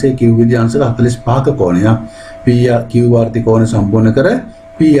බාහුවක් වනසේ QVD අංශක 45ක කෝණයක්. QR ත්‍රිකෝණය සම්පූර්ණ කර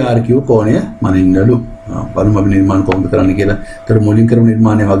PRQ කෝණය මනින්නලු. බලමු අපි නිර්මාණ කොහොමද කරන්න කියලා. ඒතර මුලින් කරපු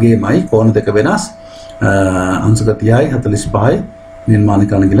නිර්මාණය වගේමයි කෝණ දෙක වෙනස්. අංශක 30යි 45යි නිර්මාණය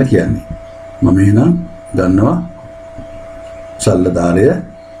කරන්න කියලා කියන්නේ. මම එහෙනම් ගන්නවා සල්ලදාරය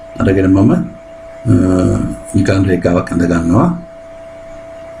අරගෙන මම විකර්ණ රේඛාවක් හඳ ගන්නවා.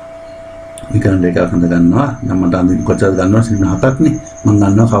 විකර්ණ රේඛාවක් හඳ ගන්නවා. නම් මට අඳින් කොච්චරද ගන්නවා? සෙන්ටිමීටර් 7ක් නේ. මම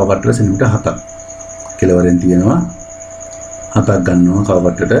ගන්නවා කව කට්ටට සෙන්ටිමීටර් 7ක්. කෙලවරෙන් තියෙනවා 7ක් ගන්නවා කව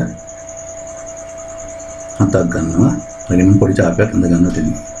කට්ටට 7ක් ගන්නවා. අරගෙන පොඩි චාපයක් හඳ ගන්නවා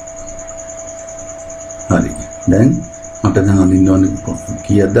දෙන්න. හරි. දැන් මට දැන් අඳින්න ඕනේ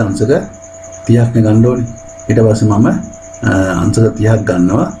කීයක්ද? අංශක 30ක් නේ ගන්න ඕනේ. ඊට පස්සේ මම අංශක 30ක්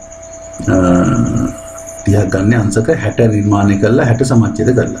ගන්නවා. 30ක් ගන්න අංශක 60 නිර්මාණය කරලා 60 සමච්ඡේද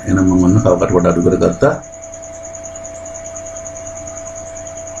කරලා. එහෙනම් මම ඔන්න කවකට කොට අඩු කරගත්තා.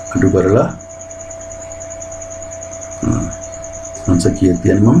 අඩු කරලා අංශක කීයක්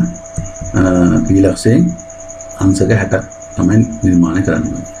තියන්නේ මම? P ලක්ෂයෙන් අංශක 60ක් තමයි නිර්මාණය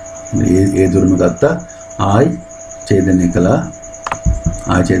කරන්නේ. ඒ දුරම ගත්තා. ආයි ඡේදනය කළා.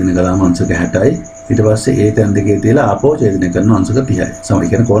 අංශක 60යි. ඊට පස්සේ ඒ තැන් දෙකේ තියලා ආපෝ ඡේදනය කරන අංශක 30යි. සමයි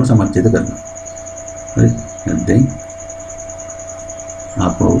කියන කෝණ සමච්ඡේද කරනවා. හරි. දැන්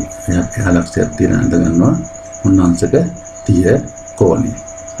ආපෝ එහා ලක්ෂයක් තියන අඳ ගන්නවා. මොන අංශක 30 කෝණය.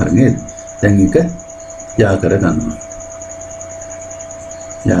 හරි නේද? දැන් ඒක යා කර ගන්නවා.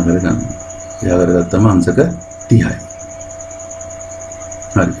 යා කරගත්තම අංශක 30යි.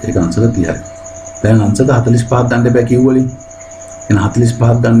 හරි. ඒක අංශක 30යි. දැන් අංශක 45ක් ගන්න බෑ කිව්වලින්. එහෙනම්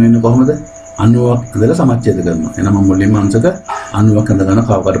 45ක් ගන්න වෙන්නේ කොහොමද? 90ක් ඉඳලා සමච්ඡේද කරනවා. එහෙනම් මම මුලින්ම අංශක 90ක් හඳ ගන්න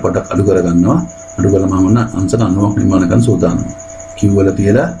කවකට පොඩ්ඩක් අඩු කර ගන්නවා. අඩු කළා මම ඔන්න අංශක 90ක් නිර්මාණය කරන්න සූදානම්. Q වල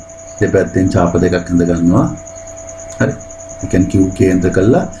තියලා දෙපැත්තෙන් ඡාප දෙකක් හඳ ගන්නවා. හරි. ඒ කියන්නේ Q කේන්ද්‍ර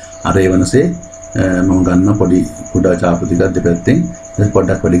කළා අර ඒ වනසේ මම ගන්න පොඩි කුඩා ඡාප ටිකක් දෙපැත්තෙන්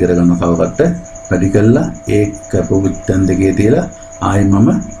පොඩ්ඩක් වැඩි කර ගන්නවා කවකට. වැඩි කළා ඒ කැපු තැන් දෙකේ තියලා ආයෙ මම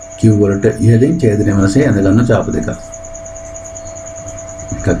Q වලට ඉහළින් ඡේදනය වනසේ ඇඳ ගන්න ඡාප දෙකක්.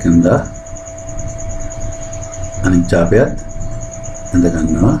 එකක් ඉඳලා අනිත් ඡාපයත් ඇඳ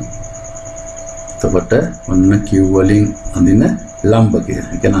ගන්නවා. එතකොට ඔන්න Q වලින් අඳින ලම්බකය.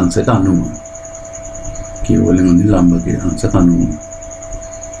 ඒ කියන්නේ අංශක 90. Q වලින් අඳින ලම්බකය අංශක 90.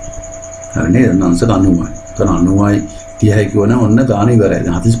 හරි නේද? අංශක 90යි. එතන 90යි 30යි කියවන ඔන්න ගාන ඉවරයි.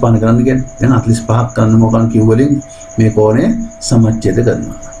 දැන් 45 කරන්න කියන්නේ. දැන් 45ක් කරන්න මොකක්ද Q වලින් මේ කෝණය සමච්ඡේද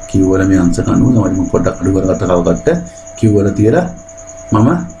කරනවා. Q වල මේ අංශක 90 තමයි මම පොඩ්ඩක් අඩු කරගත්ත කවකට Q වල තියලා මම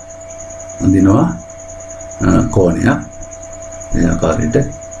අඳිනවා කෝණයක් මේ ආකාරයට.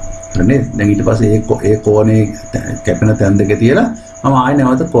 හරිනේ. දැන් ඊට පස්සේ ඒ කෝණේ කැපෙන තැන් දෙක තියලා මම ආයෙ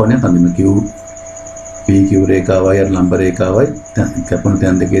නැවත කෝණයක් අඳිනවා. PQ රේඛාවයි අර ලම්බ රේඛාවයි කැපෙන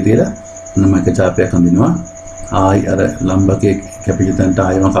තැන් දෙකේ තියලා මම එක ඡාපයක් අඳිනවා. ආයෙ අර ලම්බකේ කැපිච්ච තැනට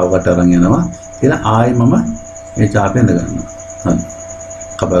ආයෙම කවකට අරන් යනවා. ඊළඟ ආයෙ මම මේ ඡාපය අඳ ගන්නවා. හරි.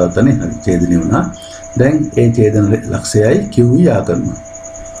 කපගත්තනේ. හරි. ඡේදනය වුණා. දැන් ඒ ඡේදන ලක්ෂයයි Q යා කරනවා.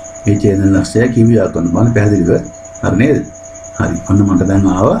 මේ ඡේදන ලක්ෂයයි Q යා කරනවා. බලන්න පැහැදිලිව. හරි නේද? හරි. ඔන්න මට දැන්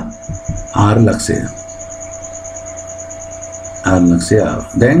ආවා R ලක්ෂය. R ලක්ෂය ආවා.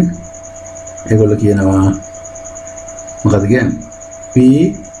 දැන් ඒගොල්ලෝ කියනවා මොකද කියන්නේ? P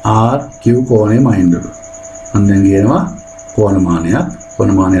R Q කෝණය මයින්ඩලු. මම දැන් කියනවා කෝණමානයක්.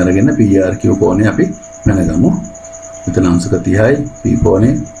 කෝණමානය අරගෙන P R Q කෝණය අපි මැනගමු. මෙතන අංශක 30යි P කෝණය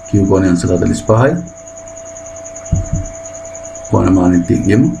Q කෝණය අංශක 45යි. කෝණමානෙත්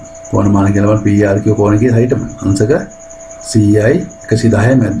කියමු කොනමාන කියලා PRQ කෝණයේ හයිටම අංශක 100යි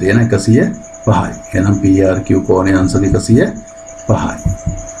 110 මැද එන 105යි. එහෙනම් PRQ කෝණයේ අංශක 105යි.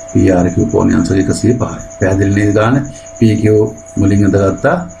 PRQ කෝණයේ අංශක 105යි. පැහැදිලි නේද ගන්න? PQ මුලින්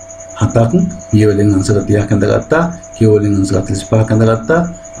ඉඳගත්තා 7ක්, P වලින් අංශක 30ක් ඉඳගත්තා, Q වලින් අංශක 35ක් ඉඳගත්තා,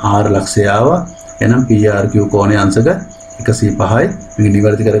 R ලක්ෂය ආවා. එහෙනම් PRQ කෝණයේ අංශක 105යි. මේක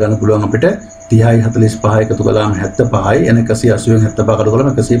නිවැරදි කරගන්න පුළුවන් අපිට 30යි 45යි එකතු කළාම 75යි. එන 180න් 75 කඩ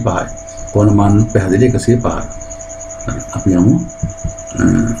කළාම 105යි. කෝණ මාන පැහැදිලි 105යි. අපි යමු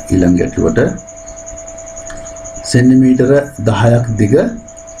ඊළඟ ගැටලුවට. සෙන්ටිමීටර 10ක් දිග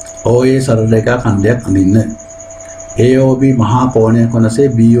OA සරල රේඛා ඛණ්ඩයක් අඳින්න. AOB මහා කෝණයක් වනසේ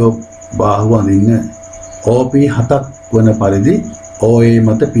BO බාහුව අඳින්න. OP 7ක් වන පරිදි OA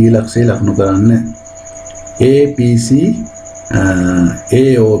මත P ලක්ෂය ලකුණු කරන්න. APC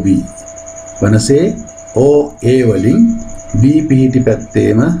AOB වනසේ OA වලින් B පිහිටි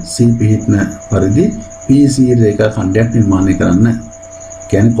පැත්තේම C පිහිටන පරිදි PC රේඛා ඛණ්ඩයක් නිර්මාණය කරන්න.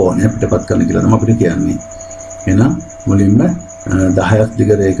 කියන්නේ කෝණය පිටපත් කරන කියලා තමයි අපිට කියන්නේ. එහෙනම් මුලින්ම 10ක් දිග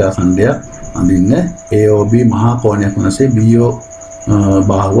රේඛා ඛණ්ඩයක් අඳින්න. AOB මහා කෝණයක් වනසේ BO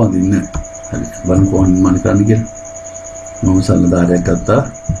බාහුව අඳින්න. හරි. බලමු කොහොමද නිර්මාණය කරන්න කියලා. මම සරලදාරයක් ගත්තා.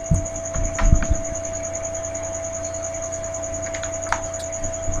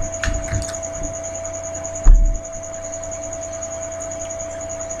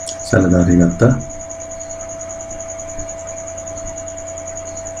 සරලදාරය ගත්තා.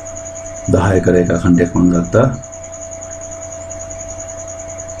 10ක රේඛා ඛණ්ඩයක් මම ගත්තා.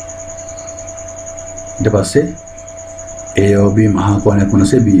 ඊට පස්සේ AOB මහා කෝණයක්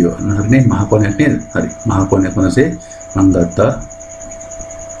වනසේ BO. හරිනේ මහා කෝණයක් නේද? හරි. මහා කෝණයක් වනසේ මම ගත්තා.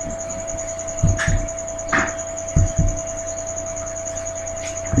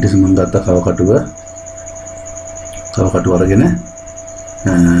 ඊට පස්සේ මම ගත්තා කවකටුව අරගෙන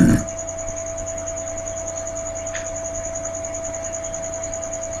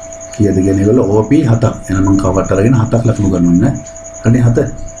කීයද කියන්නේ ඒගොල්ලෝ OP 7ක්. එහෙනම් මම කවකට අරගෙන 7ක් ලකුණු ගන්න ඕනේ. හරිනේ 7.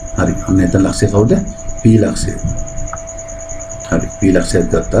 හරි. අන්න එතන ලක්ෂය කවුද? P ලක්ෂය. හරි. P ලක්ෂයක්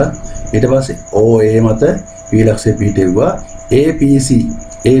ගත්තා. ඊට පස්සේ OA මත P ලක්ෂය පිහිටෙව්වා.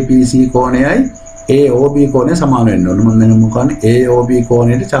 APC කෝණයයි AOB කෝණය සමාන වෙන්න ඕන. මම දැන් මොකන්නේ AOB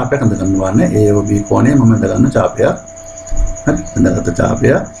කෝණයට ඡාපයක් අඳ ගන්නවා නේ. AOB කෝණය මම අඳ ගන්න ඡාපයක්. හරි. අඳගත්ත ඡාපය.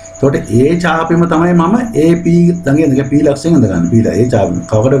 එතකොට ඒ ඡාපෙම තමයි මම AP ළඟ P ලක්ෂයෙන් අඳ ගන්න. P ලා ඒ ඡාපෙම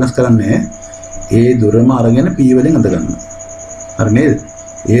කවකට වෙනස් කරන්නේ ඒ දුරම අරගෙන P වලින් අඳ ගන්නවා. හරි නේද?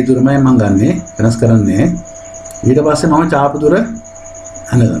 ඒ දුරමයි මම ගන්නෙ වෙනස් කරන්නේ. ඊට පස්සේ මම ඡාප දුර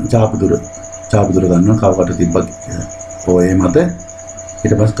අඳ ගන්නවා. ඡාප දුර ගන්නවා කවකට තිබ්බා OA මත.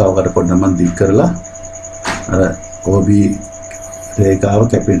 ඊට පස්සේ කවකට පොඩ්ඩක් මම දික් කරලා අර OB රේඛාව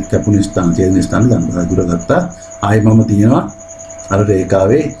කැපුණු ස්ථාන ඡේදන ස්ථාන ගන්නවා. දුර ගත්තා. ආයි මම තියනවා අර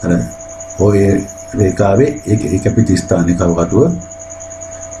රේඛාවේ අර OA රේඛාවේ ඒ කැපිච්ච ස්ථානේ කවකටුව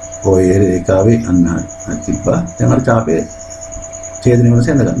OA රේඛාවේ අන්න තිබ්බා. දැන් අර ඡාපේ ඡේදනය වල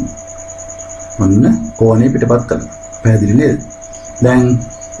සඳ ගන්න. ඔන්න කෝණය පිටපත් කරනවා. පැහැදිලි නේද? දැන්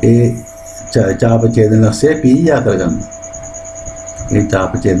ඒ ඡාප ඡේදන ලක්ෂය P යා කරගන්න. ඒ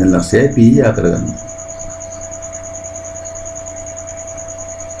ඡාප ඡේදන ලක්ෂය P යා කරගන්න.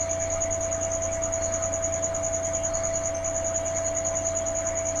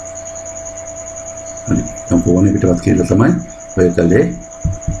 හරි. කෝණය පිටපත් කියලා තමයි ඔය කලේ.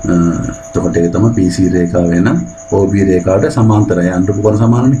 එතකොට ඒක තමයි PC රේඛාව වෙන OB රේඛාවට සමාන්තරයි. අනුරූප කොන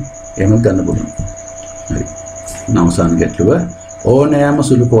සමානනේ. එහෙම ගන්න පුළුවන්. හරි. නවසන් ගැටලුව ඕනෑම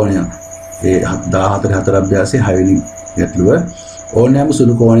සුළු කෝණයක්. ඒ 14 අභ්‍යාසයේ 6 වෙනි ගැටලුව ඕනෑම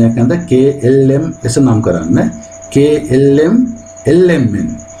සුළු කෝණයක් නැද KLM ලෙස නම් කරන්න. KLM LMN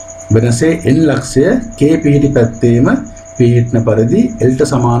වෙනසේ n ලක්ෂය K පිහිටි පැත්තේම පිහිටන පරිදි L ට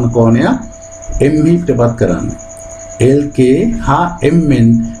සමාන කෝණයක් M පිටපත් කරන්න. LK හා MN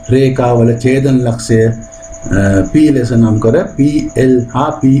රේඛාවල ඡේදන ලක්ෂය P ලෙස නම් කර PL හා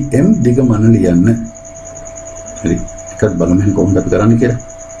PM දිගමන ලියන්න. හරි. එකත් බලමු එහෙනම් කොහොමද අපි කරන්නේ කියලා.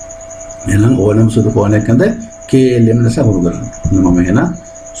 එහෙනම් ඕනම සුළු කෝණයක් නැද KLM ලෙස අහුරු කරන්න. මම එහෙනම්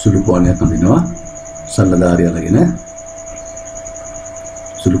සුළු කෝණයක් අඳිනවා. සරලදාරිය අරගෙන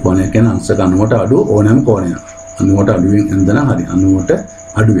සුළු කෝණයක් කියන්නේ අංශක 90ට අඩු ඕනෑම කෝණයක්. 90ට අඩුවෙන් එන්දන හරි 90ට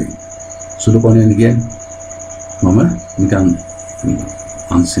අඩුවෙන් සුළු කෝණයක් කියන්නේ මම නිකන්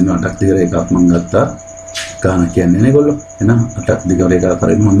අංශින 8ක් දිග එකක් මම ගත්තා. ගාන කියන්නේ නේ ඒගොල්ලෝ. එහෙනම් 8ක් දිග එකක්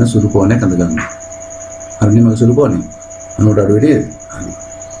කරගෙන මම සුළු කෝණයක් අඳ ගන්නවා. හරිනේ මගේ සුළු කෝණය. 90ට අඩුවේ නේද? හරි.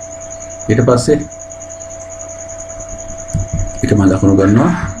 ඊට පස්සේ ඊට මම ලකුණු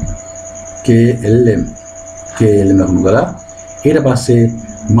ගන්නවා KLM ලකුණු කළා. ඊට පස්සේ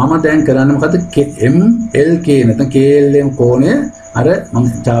මම දැන් කරන්නේ මොකද්ද? MLK නැත්නම් KLM කෝණය අර මම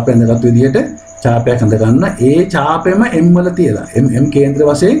ඡාපය ඇඳගත්තු විදිහට ඡාපයක් ඇඳ ගන්න ඒ ඡාපෙම M වල තියලා M කේන්ද්‍ර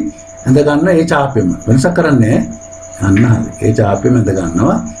වශයෙන් ඇඳ ගන්න ඒ ඡාපෙම වෙනසක් කරන්නේ අන්න හරි ඒ ඡාපෙම ඇඳ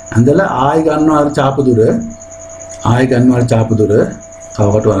ගන්නවා ඇඳලා ආයි ගන්නවා අර ඡාප දුර ආයි ගන්නවා අර ඡාප දුර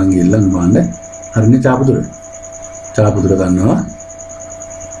කවකට වරන් ගිල්ලන් බලන්න හරිනේ ඡාප දුර ගන්නවා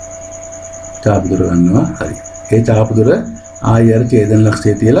ඡාප දුර ගන්නවා හරි ඒ ඡාප දුර ආයි අර ඡේදන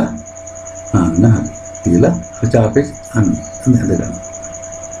ලක්ෂය තියලා අන්න හරි තියලා ඡාපෙත් අන්න ඇඳ ගන්නවා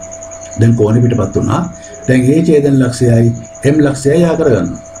දැන් කෝණේ පිටපත් වුණා දැන් ඒ ඡේදන ලක්ෂයයි M ලක්ෂයයි යා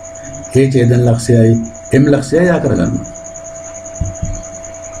කරගන්නවා ඒ ඡේදන ලක්ෂයයි M ලක්ෂයයි යා කරගන්නවා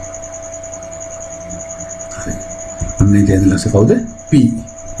හරි අන්නේ ඡේදන ලක්ෂය කවුද P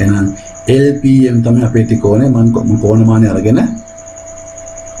එහෙනම් LPM තමයි අපේ ත්‍රිකෝණය මම කෝණමානය අරගෙන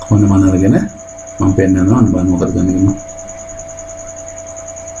මම පෙන්නනවා අන්න බලන්න මොකද ගන්නේ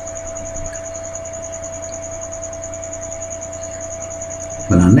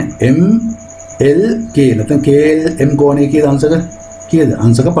බලන්න MLK නැත්නම් KLM කෝණය කීයද අංශක කීයද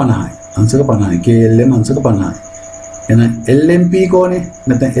අංශක 50යි KLM අංශක 50යි එහෙනම් LMP කෝණය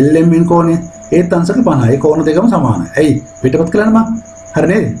නැත්නම් LMN කෝණය ඒත් අංශක 50යි කෝණ දෙකම සමානයි ඇයි පිටපත් කරන්න මම හරි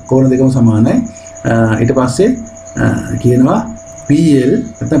නේද කෝණ දෙකම සමානයි ඊට පස්සේ කියනවා PL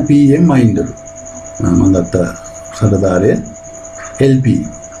නැත්නම් PM මයින්ඩරු මම ගත්ත සරදාරය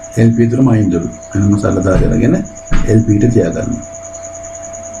LP දුර මයින්ඩරු එහෙනම් සරදාරය අරගෙන LP ට තියාගන්නවා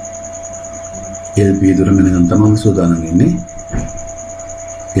LP දුර මෙන්න තමයි සෝදානම් ඉන්නේ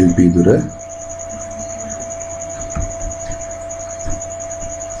LP දුර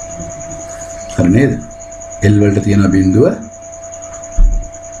හරි නේද L වලට තියෙන බිඳුව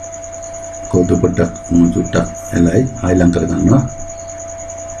කෝඩු පොඩ්ඩක් මුතුට්ටක් එලයි ආයි ලං කර ගන්නවා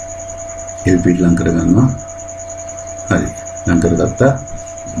LP ලං කර ගන්නවා හරි ලං කරගත්තා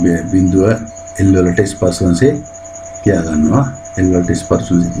බිඳුව L වලට ස්පර්ශවංශේ තියා ගන්නවා L වලට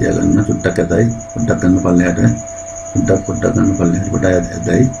ස්පර්ශවංශේ තියා ගන්න චුට්ටක් ඇදයි පොඩ්ඩක් ගන්න පල්ලෙහාට පොඩ්ඩක් ගන්න පල්ලෙහාට පොඩ්ඩක්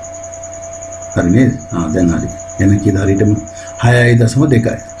ඇදයි හරි නේද දැන් හරි එන කීයද හරියටම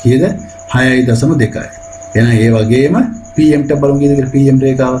 6.2 කීයද 6.2 එහෙනම් ඒ වගේම PM ට බලමු කීයද කියලා PM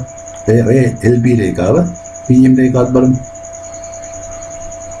රේඛාව ඔය LP රේඛාව PM රේඛාවත් බලමු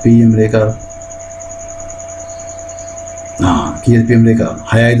PM රේඛාව කීයද PM රේඛාව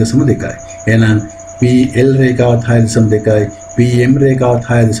 6.2 එහෙනම් PL රේඛාවත් 6.2යි PM රේඛාවත්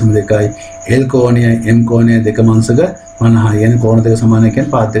 6.2යි L කෝණය M කෝණය දෙකම අංශක 50යි يعني කෝණ දෙක සමාන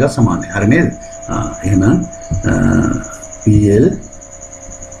කියන්නේ පාත් දෙකක් සමානයි හරි නේද එහෙනම් PL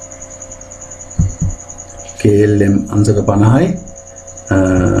KLM අංශක 50යි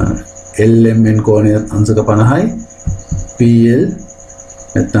LMN කෝණය අංශක 50යි PL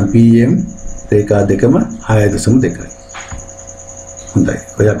නැත්නම් PM රේඛා දෙකම 6.2යි හොඳයි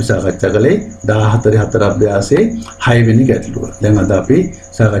ඔය අපි සාකච්ඡා කළේ 14 අභ්‍යාසයේ 6 වෙනි ගැටලුව දැන් අද අපි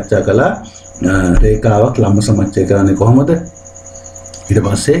සාකච්ඡා කළා රේඛාවක් ලම්බ සමච්ඡය කරන්නේ කොහොමද ඊට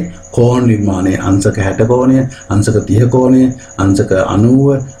පස්සේ කෝණ නිර්මාණය අංශක 60 කෝණය අංශක 30 කෝණය අංශක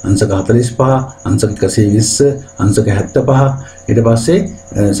 90 අංශක 45 අංශක 120 අංශක 75 ඊට පස්සේ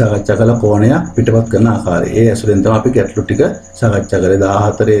සාකච්ඡා කළ කෝණයක් පිටපත් කරන ආකාරය ඒ ඇසුරෙන් තමයි අපි ගැටලු ටික සාකච්ඡා කරේ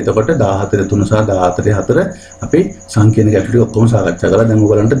 14 එතකොට 14 3 සහ 14 4 අපි සංකීර්ණ ගැටලු ටික ඔක්කොම සාකච්ඡා කළා දැන්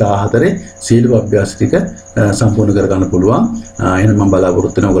ඔයගලන්ට 14 සීළු අභ්‍යාස ටික සම්පූර්ණ කර ගන්න පුළුවන් එහෙනම් මම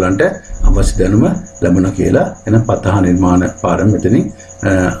බලාපොරොත්තු වෙනවා ඔයගලන්ට අවශ්‍ය දැනුම ලැබුණා කියලා එහෙනම් පතහ නිර්මාණ පාඩම මෙතනින්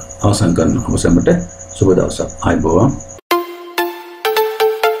අවසන් කරනවා ඔබ සැමට සුබ දවසක් ආයුබෝවන්